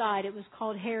Jesus died. It was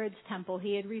called Herod's temple.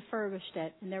 He had refurbished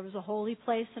it. And there was a holy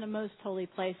place and a most holy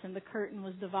place, and the curtain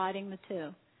was dividing the two.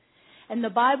 And the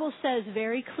Bible says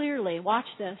very clearly, watch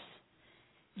this,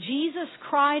 Jesus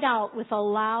cried out with a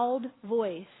loud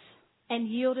voice and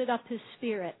yielded up His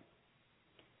Spirit.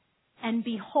 And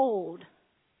behold,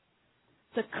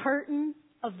 the curtain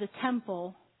of the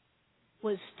temple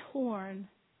was torn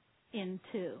in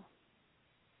two.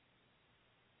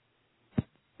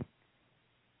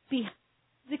 Behind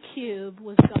the cube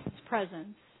was God's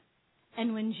presence.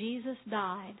 And when Jesus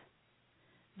died,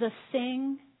 the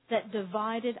thing that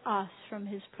divided us from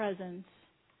His presence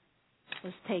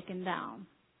was taken down,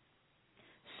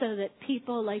 so that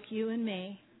people like you and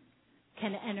me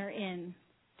can enter in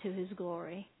to His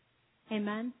glory.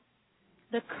 Amen?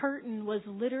 The curtain was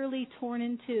literally torn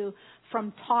in two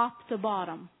from top to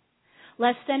bottom.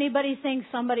 Lest anybody think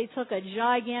somebody took a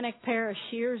gigantic pair of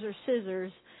shears or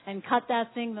scissors and cut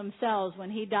that thing themselves when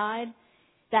He died.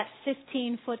 That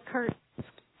 15-foot curtain was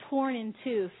torn in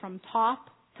two from top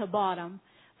to bottom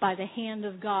by the hand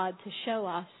of God to show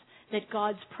us that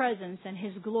God's presence and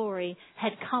His glory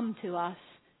had come to us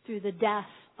through the death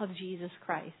of Jesus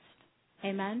Christ.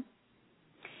 Amen?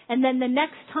 And then the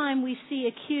next time we see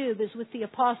a cube is with the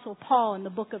Apostle Paul in the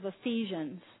book of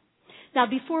Ephesians. Now,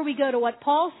 before we go to what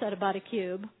Paul said about a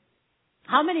cube,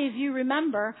 how many of you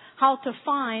remember how to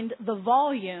find the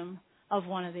volume of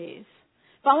one of these?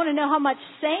 If I want to know how much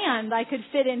sand I could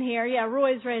fit in here, yeah,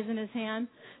 Roy's raising his hand.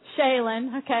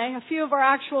 Shaylin, okay, a few of our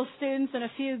actual students and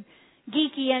a few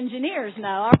geeky engineers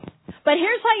know. But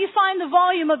here's how you find the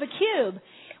volume of a cube.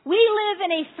 We live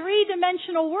in a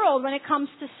three-dimensional world when it comes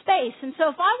to space. And so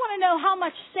if I want to know how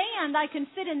much sand I can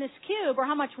fit in this cube or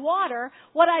how much water,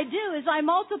 what I do is I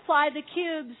multiply the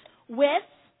cube's width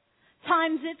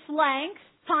times its length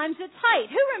times its height.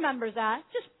 Who remembers that?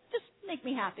 Just make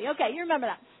me happy. Okay, you remember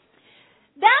that.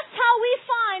 That's how we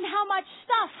find how much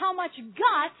stuff, how much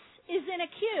guts is in a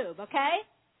cube, okay?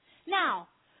 Now,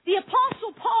 the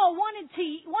Apostle Paul wanted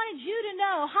you to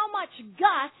know how much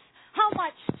guts, how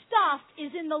much stuff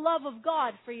is in the love of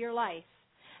God for your life.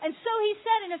 And so he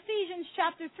said in Ephesians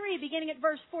chapter 3, beginning at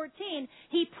verse 14,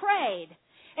 he prayed.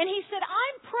 And he said,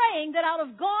 I'm praying that out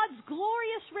of God's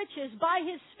glorious riches by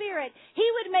His Spirit, He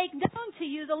would make known to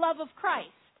you the love of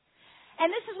Christ. And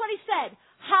this is what he said,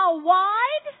 how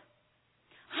wide,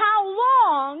 how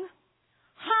long,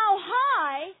 how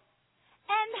high,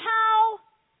 and how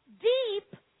deep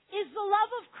is the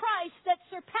love of Christ that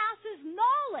surpasses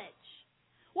knowledge.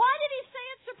 Why did he say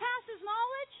it surpasses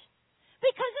knowledge?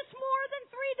 Because it's more than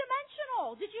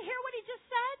three-dimensional. Did you hear what he just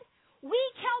said? We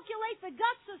calculate the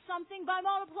guts of something by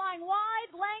multiplying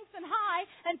wide, length, and high.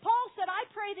 And Paul said, I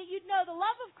pray that you'd know the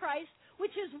love of Christ,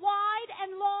 which is wide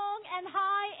and long and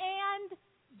high and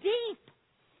deep.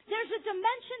 There's a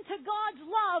dimension to God's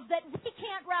love that we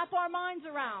can't wrap our minds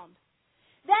around.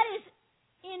 That is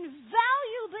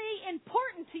invaluably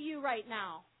important to you right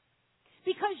now.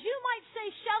 Because you might say,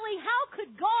 Shelley, how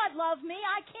could God love me?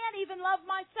 I can't even love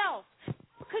myself.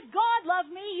 How could God love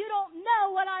me? You don't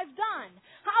know what I've done.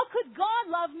 How could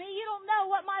God love me? You don't know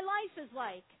what my life is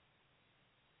like.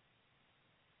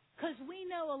 Because we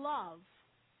know a love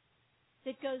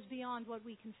that goes beyond what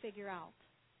we can figure out.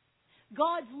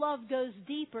 God's love goes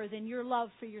deeper than your love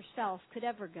for yourself could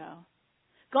ever go.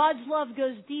 God's love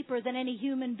goes deeper than any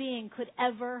human being could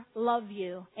ever love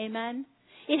you. Amen?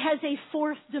 It has a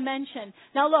fourth dimension.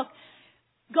 Now look,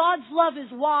 God's love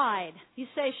is wide. You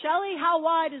say, Shelley, how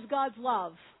wide is God's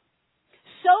love?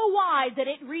 So wide that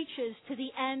it reaches to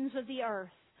the ends of the earth.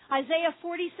 Isaiah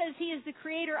 40 says He is the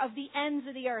creator of the ends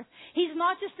of the earth. He's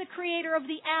not just the creator of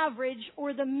the average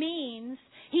or the means.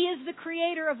 He is the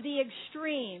creator of the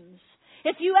extremes.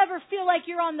 If you ever feel like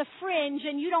you're on the fringe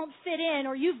and you don't fit in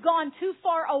or you've gone too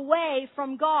far away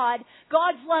from God,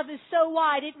 God's love is so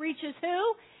wide it reaches who?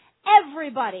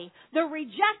 everybody. The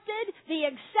rejected, the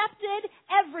accepted,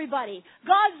 everybody.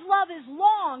 God's love is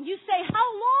long. You say, how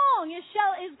long is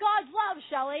God's love,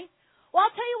 Shelley? Well,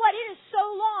 I'll tell you what, it is so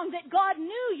long that God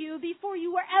knew you before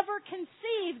you were ever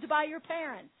conceived by your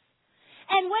parents.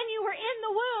 And when you were in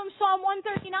the womb, Psalm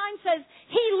 139 says,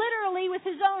 He literally with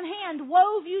His own hand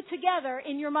wove you together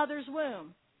in your mother's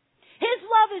womb. His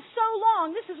love is so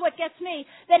long, this is what gets me,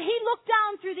 that He looked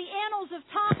down through the annals of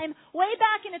time, way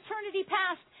back in eternity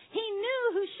past. He knew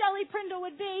who Shelley Prindle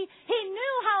would be. He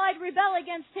knew how I'd rebel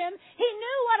against Him. He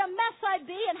knew what a mess I'd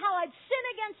be and how I'd sin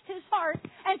against His heart.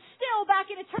 And still, back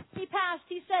in eternity past,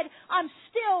 He said, I'm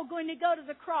still going to go to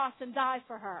the cross and die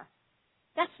for her.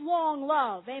 That's long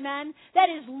love, amen?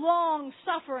 That is long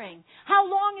suffering. How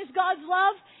long is God's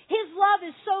love? His love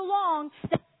is so long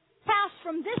that pass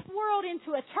from this world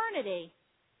into eternity,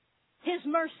 His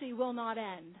mercy will not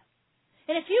end.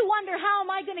 And if you wonder, how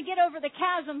am I going to get over the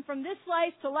chasm from this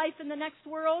life to life in the next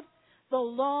world? The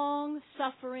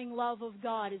long-suffering love of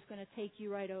God is going to take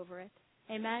you right over it.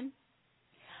 Amen?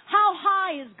 How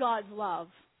high is God's love?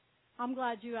 I'm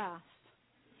glad you asked.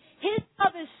 His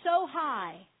love is so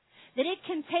high that it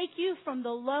can take you from the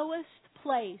lowest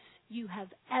place you have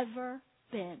ever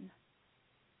been.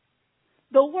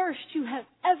 The worst you have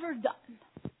ever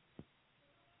done,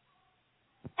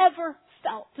 ever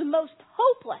felt, the most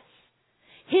hopeless.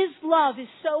 His love is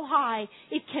so high,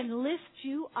 it can lift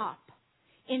you up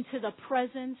into the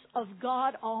presence of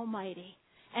God Almighty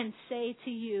and say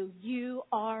to you, you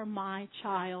are my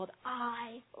child.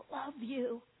 I love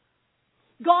you.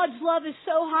 God's love is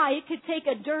so high, it could take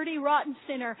a dirty, rotten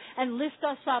sinner and lift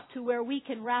us up to where we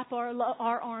can wrap our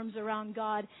arms around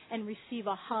God and receive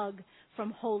a hug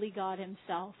from holy God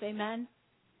Himself. Amen?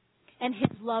 And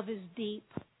His love is deep.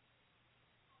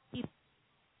 Deep.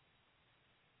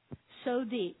 So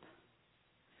deep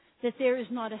that there is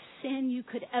not a sin you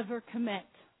could ever commit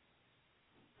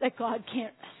that God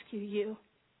can't rescue you.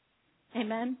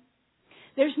 Amen?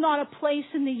 There's not a place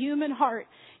in the human heart.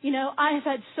 You know, I have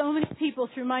had so many people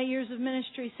through my years of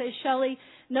ministry say, Shelley,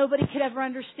 nobody could ever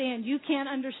understand. You can't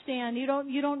understand. You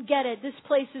don't get it. This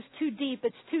place is too deep.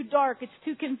 It's too dark. It's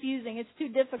too confusing. It's too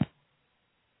difficult.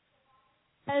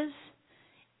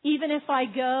 Even if I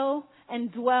go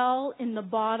and dwell in the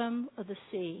bottom of the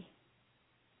sea,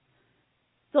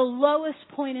 the lowest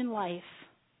point in life,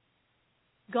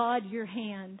 God, your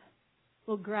hand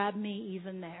will grab me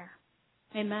even there.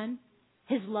 Amen?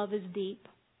 His love is deep.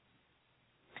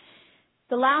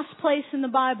 The last place in the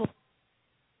Bible,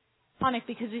 ironic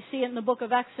because we see it in the book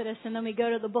of Exodus and then we go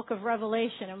to the book of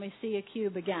Revelation and we see a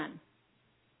cube again.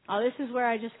 Oh, this is where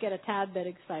I just get a tad bit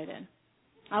excited.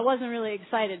 I wasn't really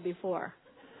excited before.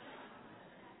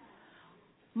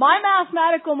 My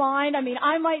mathematical mind,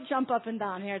 I might jump up and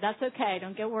down here. That's okay.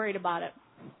 Don't get worried about it.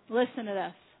 Listen to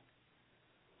this.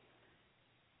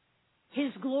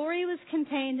 His glory was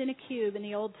contained in a cube in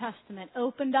the Old Testament,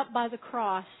 opened up by the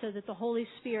cross so that the Holy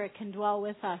Spirit can dwell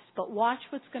with us. But watch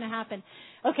what's going to happen.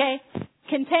 Okay,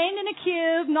 contained in a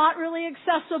cube, not really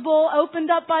accessible, opened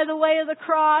up by the way of the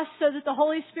cross so that the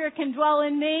Holy Spirit can dwell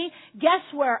in me.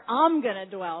 Guess where I'm going to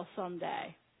dwell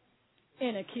someday?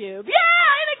 In a cube. Yeah,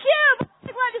 in a cube!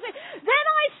 Then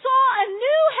I saw a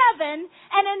new heaven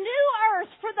and a new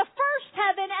earth, for the first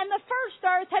heaven and the first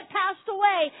earth had passed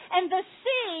away, and the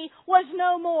sea was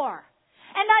no more.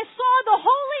 And I saw the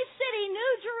holy city,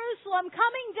 New Jerusalem,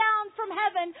 coming down from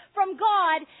heaven, from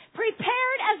God,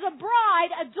 prepared as a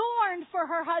bride adorned for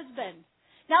her husband.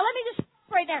 Now let me just stop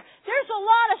right there. There's a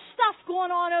lot of stuff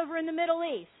going on over in the Middle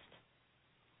East.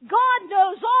 God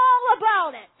knows all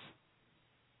about it.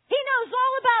 He knows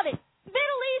all about it.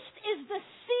 Middle East is the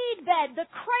seedbed, the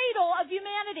cradle of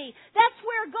humanity. That's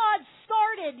where God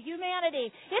started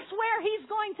humanity. It's where He's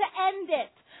going to end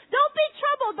it. Don't be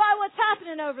troubled by what's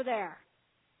happening over there.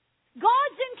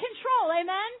 God's in control,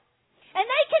 amen? And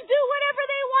they can do whatever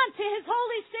they want to His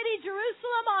holy city,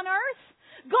 Jerusalem on earth.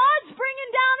 God's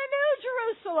bringing down a new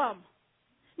Jerusalem.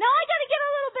 Now I got to get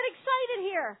a little bit excited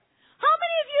here. How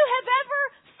many of you have ever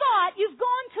thought you've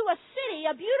gone to a city,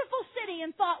 a beautiful city,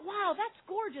 and thought, wow, that's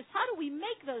gorgeous. How do we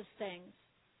make those things?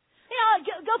 You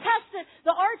know, go past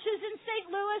the arches in St.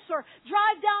 Louis or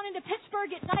drive down into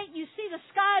Pittsburgh at night and you see the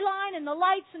skyline and the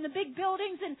lights and the big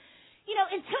buildings. And, you know,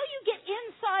 until you get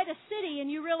inside a city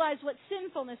and you realize what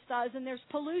sinfulness does and there's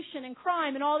pollution and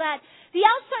crime and all that, the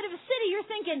outside of a city you're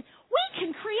thinking, we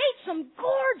can create some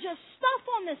gorgeous stuff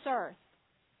on this earth.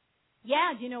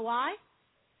 Yeah, do you know why?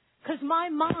 Because my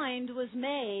mind was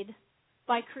made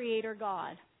by Creator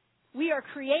God. We are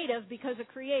creative because a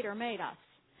Creator made us.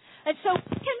 And so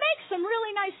we can make some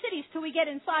really nice cities till we get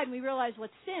inside and we realize what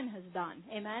sin has done.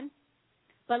 Amen?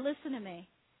 But listen to me.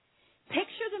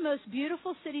 Picture the most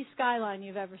beautiful city skyline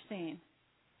you've ever seen.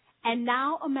 And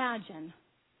now imagine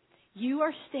you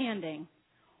are standing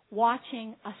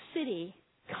watching a city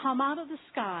come out of the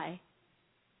sky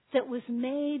that was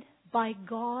made by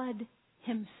God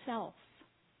Himself.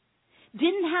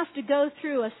 Didn't have to go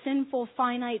through a sinful,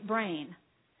 finite brain.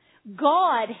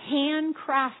 God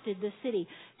handcrafted the city.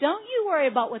 Don't you worry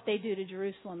about what they do to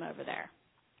Jerusalem over there.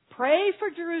 Pray for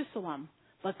Jerusalem,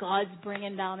 but God's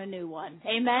bringing down a new one.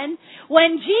 Amen?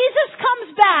 When Jesus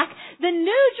comes back, the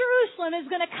new Jerusalem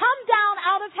is going to come down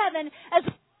out of heaven as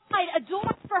a bride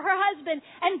adorned for her husband.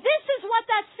 And this is what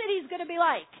that city is going to be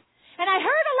like. And I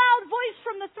heard a loud voice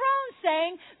from the throne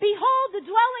saying, "Behold, the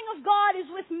dwelling of God is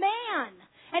with man,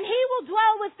 and He will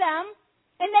dwell with them,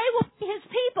 and they will be His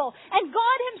people. And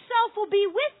God Himself will be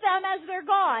with them as their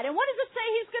God." And what does it say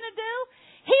He's going to do?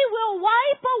 He will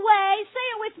wipe away, say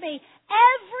it with me,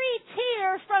 every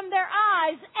tear from their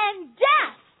eyes, and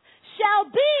death shall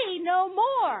be no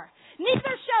more.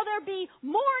 Neither shall there be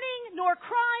mourning, nor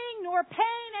crying, nor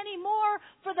pain anymore,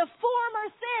 for the former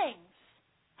things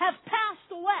have passed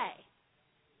away.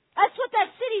 That's what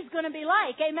that city's going to be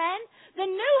like, amen? The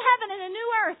new heaven and the new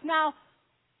earth. Now,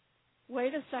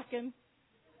 wait a second.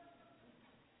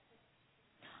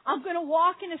 I'm going to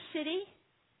walk in a city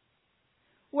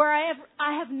where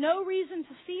I have no reason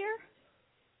to fear.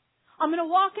 I'm going to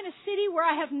walk in a city where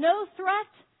I have no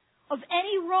threat of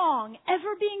any wrong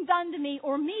ever being done to me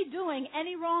or me doing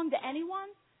any wrong to anyone.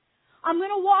 I'm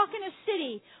going to walk in a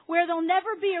city where there'll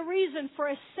never be a reason for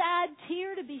a sad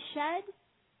tear to be shed.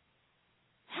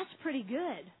 That's pretty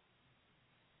good.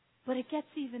 But it gets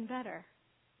even better.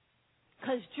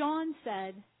 Because John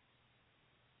said,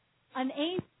 an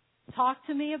angel talked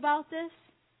to me about this,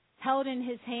 held in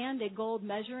his hand a gold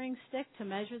measuring stick to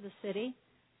measure the city.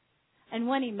 And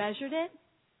when he measured it,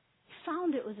 he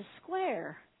found it was a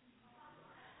square.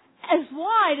 As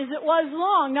wide as it was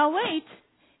long. Now wait.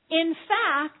 In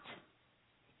fact,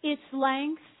 its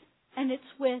length and its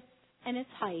width and its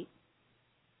height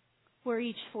were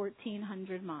each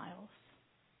 1,400 miles.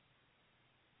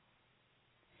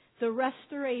 The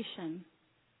restoration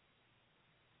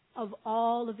of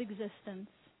all of existence.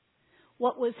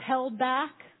 What was held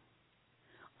back,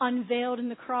 unveiled in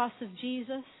the cross of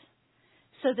Jesus,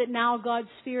 so that now God's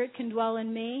Spirit can dwell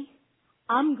in me.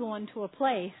 I'm going to a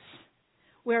place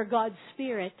where God's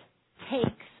Spirit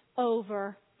takes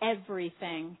over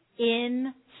everything,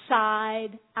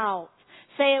 inside out.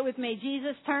 Say it with me.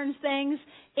 Jesus turns things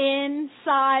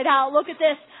inside out. Look at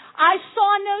this. I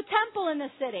saw no temple in the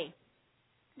city.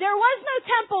 There was no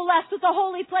temple left with a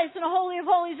holy place and a holy of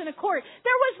holies and a court.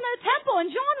 There was no temple,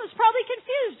 and John was probably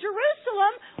confused.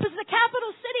 Jerusalem was the capital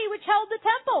city which held the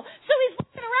temple. So he's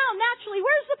looking around naturally.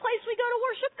 Where's the place we go to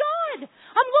worship God?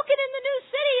 I'm looking in the new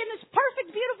city in this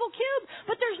perfect, beautiful cube,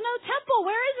 but there's no temple.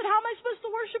 Where is it? How am I supposed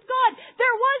to worship God?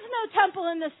 There was no temple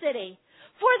in the city.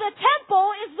 For the temple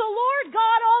is the Lord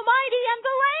God Almighty and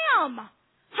the Lamb.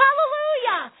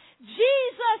 Hallelujah!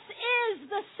 Jesus is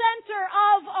the center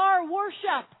of our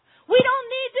worship. We don't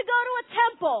need to go to a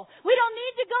temple. We don't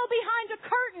need to go behind a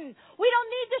curtain. We don't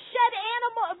need to shed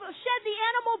the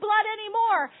animal blood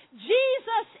anymore.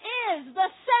 Jesus is the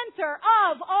center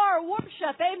of our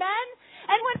worship. Amen?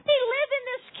 And when we live in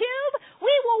this cube,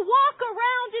 we will walk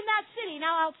around in that city.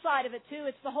 Now outside of it too,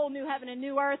 it's the whole new heaven and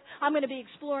new earth. I'm going to be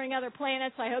exploring other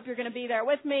planets. I hope you're going to be there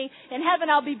with me. In heaven,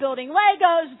 I'll be building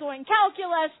Legos, doing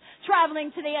calculus,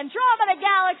 traveling to the Andromeda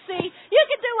Galaxy. You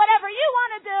can do whatever you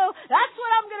want to do. That's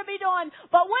what I'm going to be doing.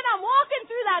 But when I'm walking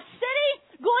through that city,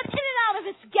 going in and out of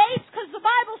its gates, because the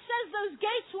Bible says those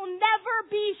gates will never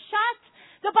be shut.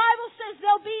 The Bible says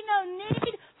there'll be no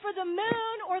need for the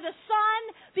moon or the sun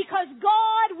because His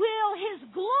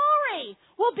glory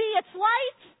will be its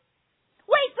light.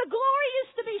 Wait, the glory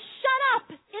used to be shut up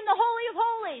in the Holy of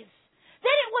Holies.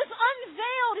 Then it was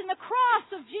unveiled in the cross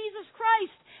of Jesus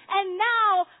Christ. And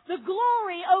now the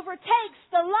glory overtakes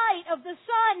the light of the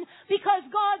sun because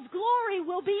God's glory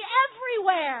will be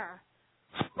everywhere.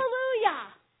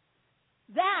 Hallelujah.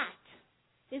 That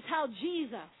is how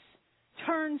Jesus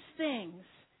turns things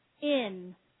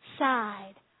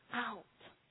inside out.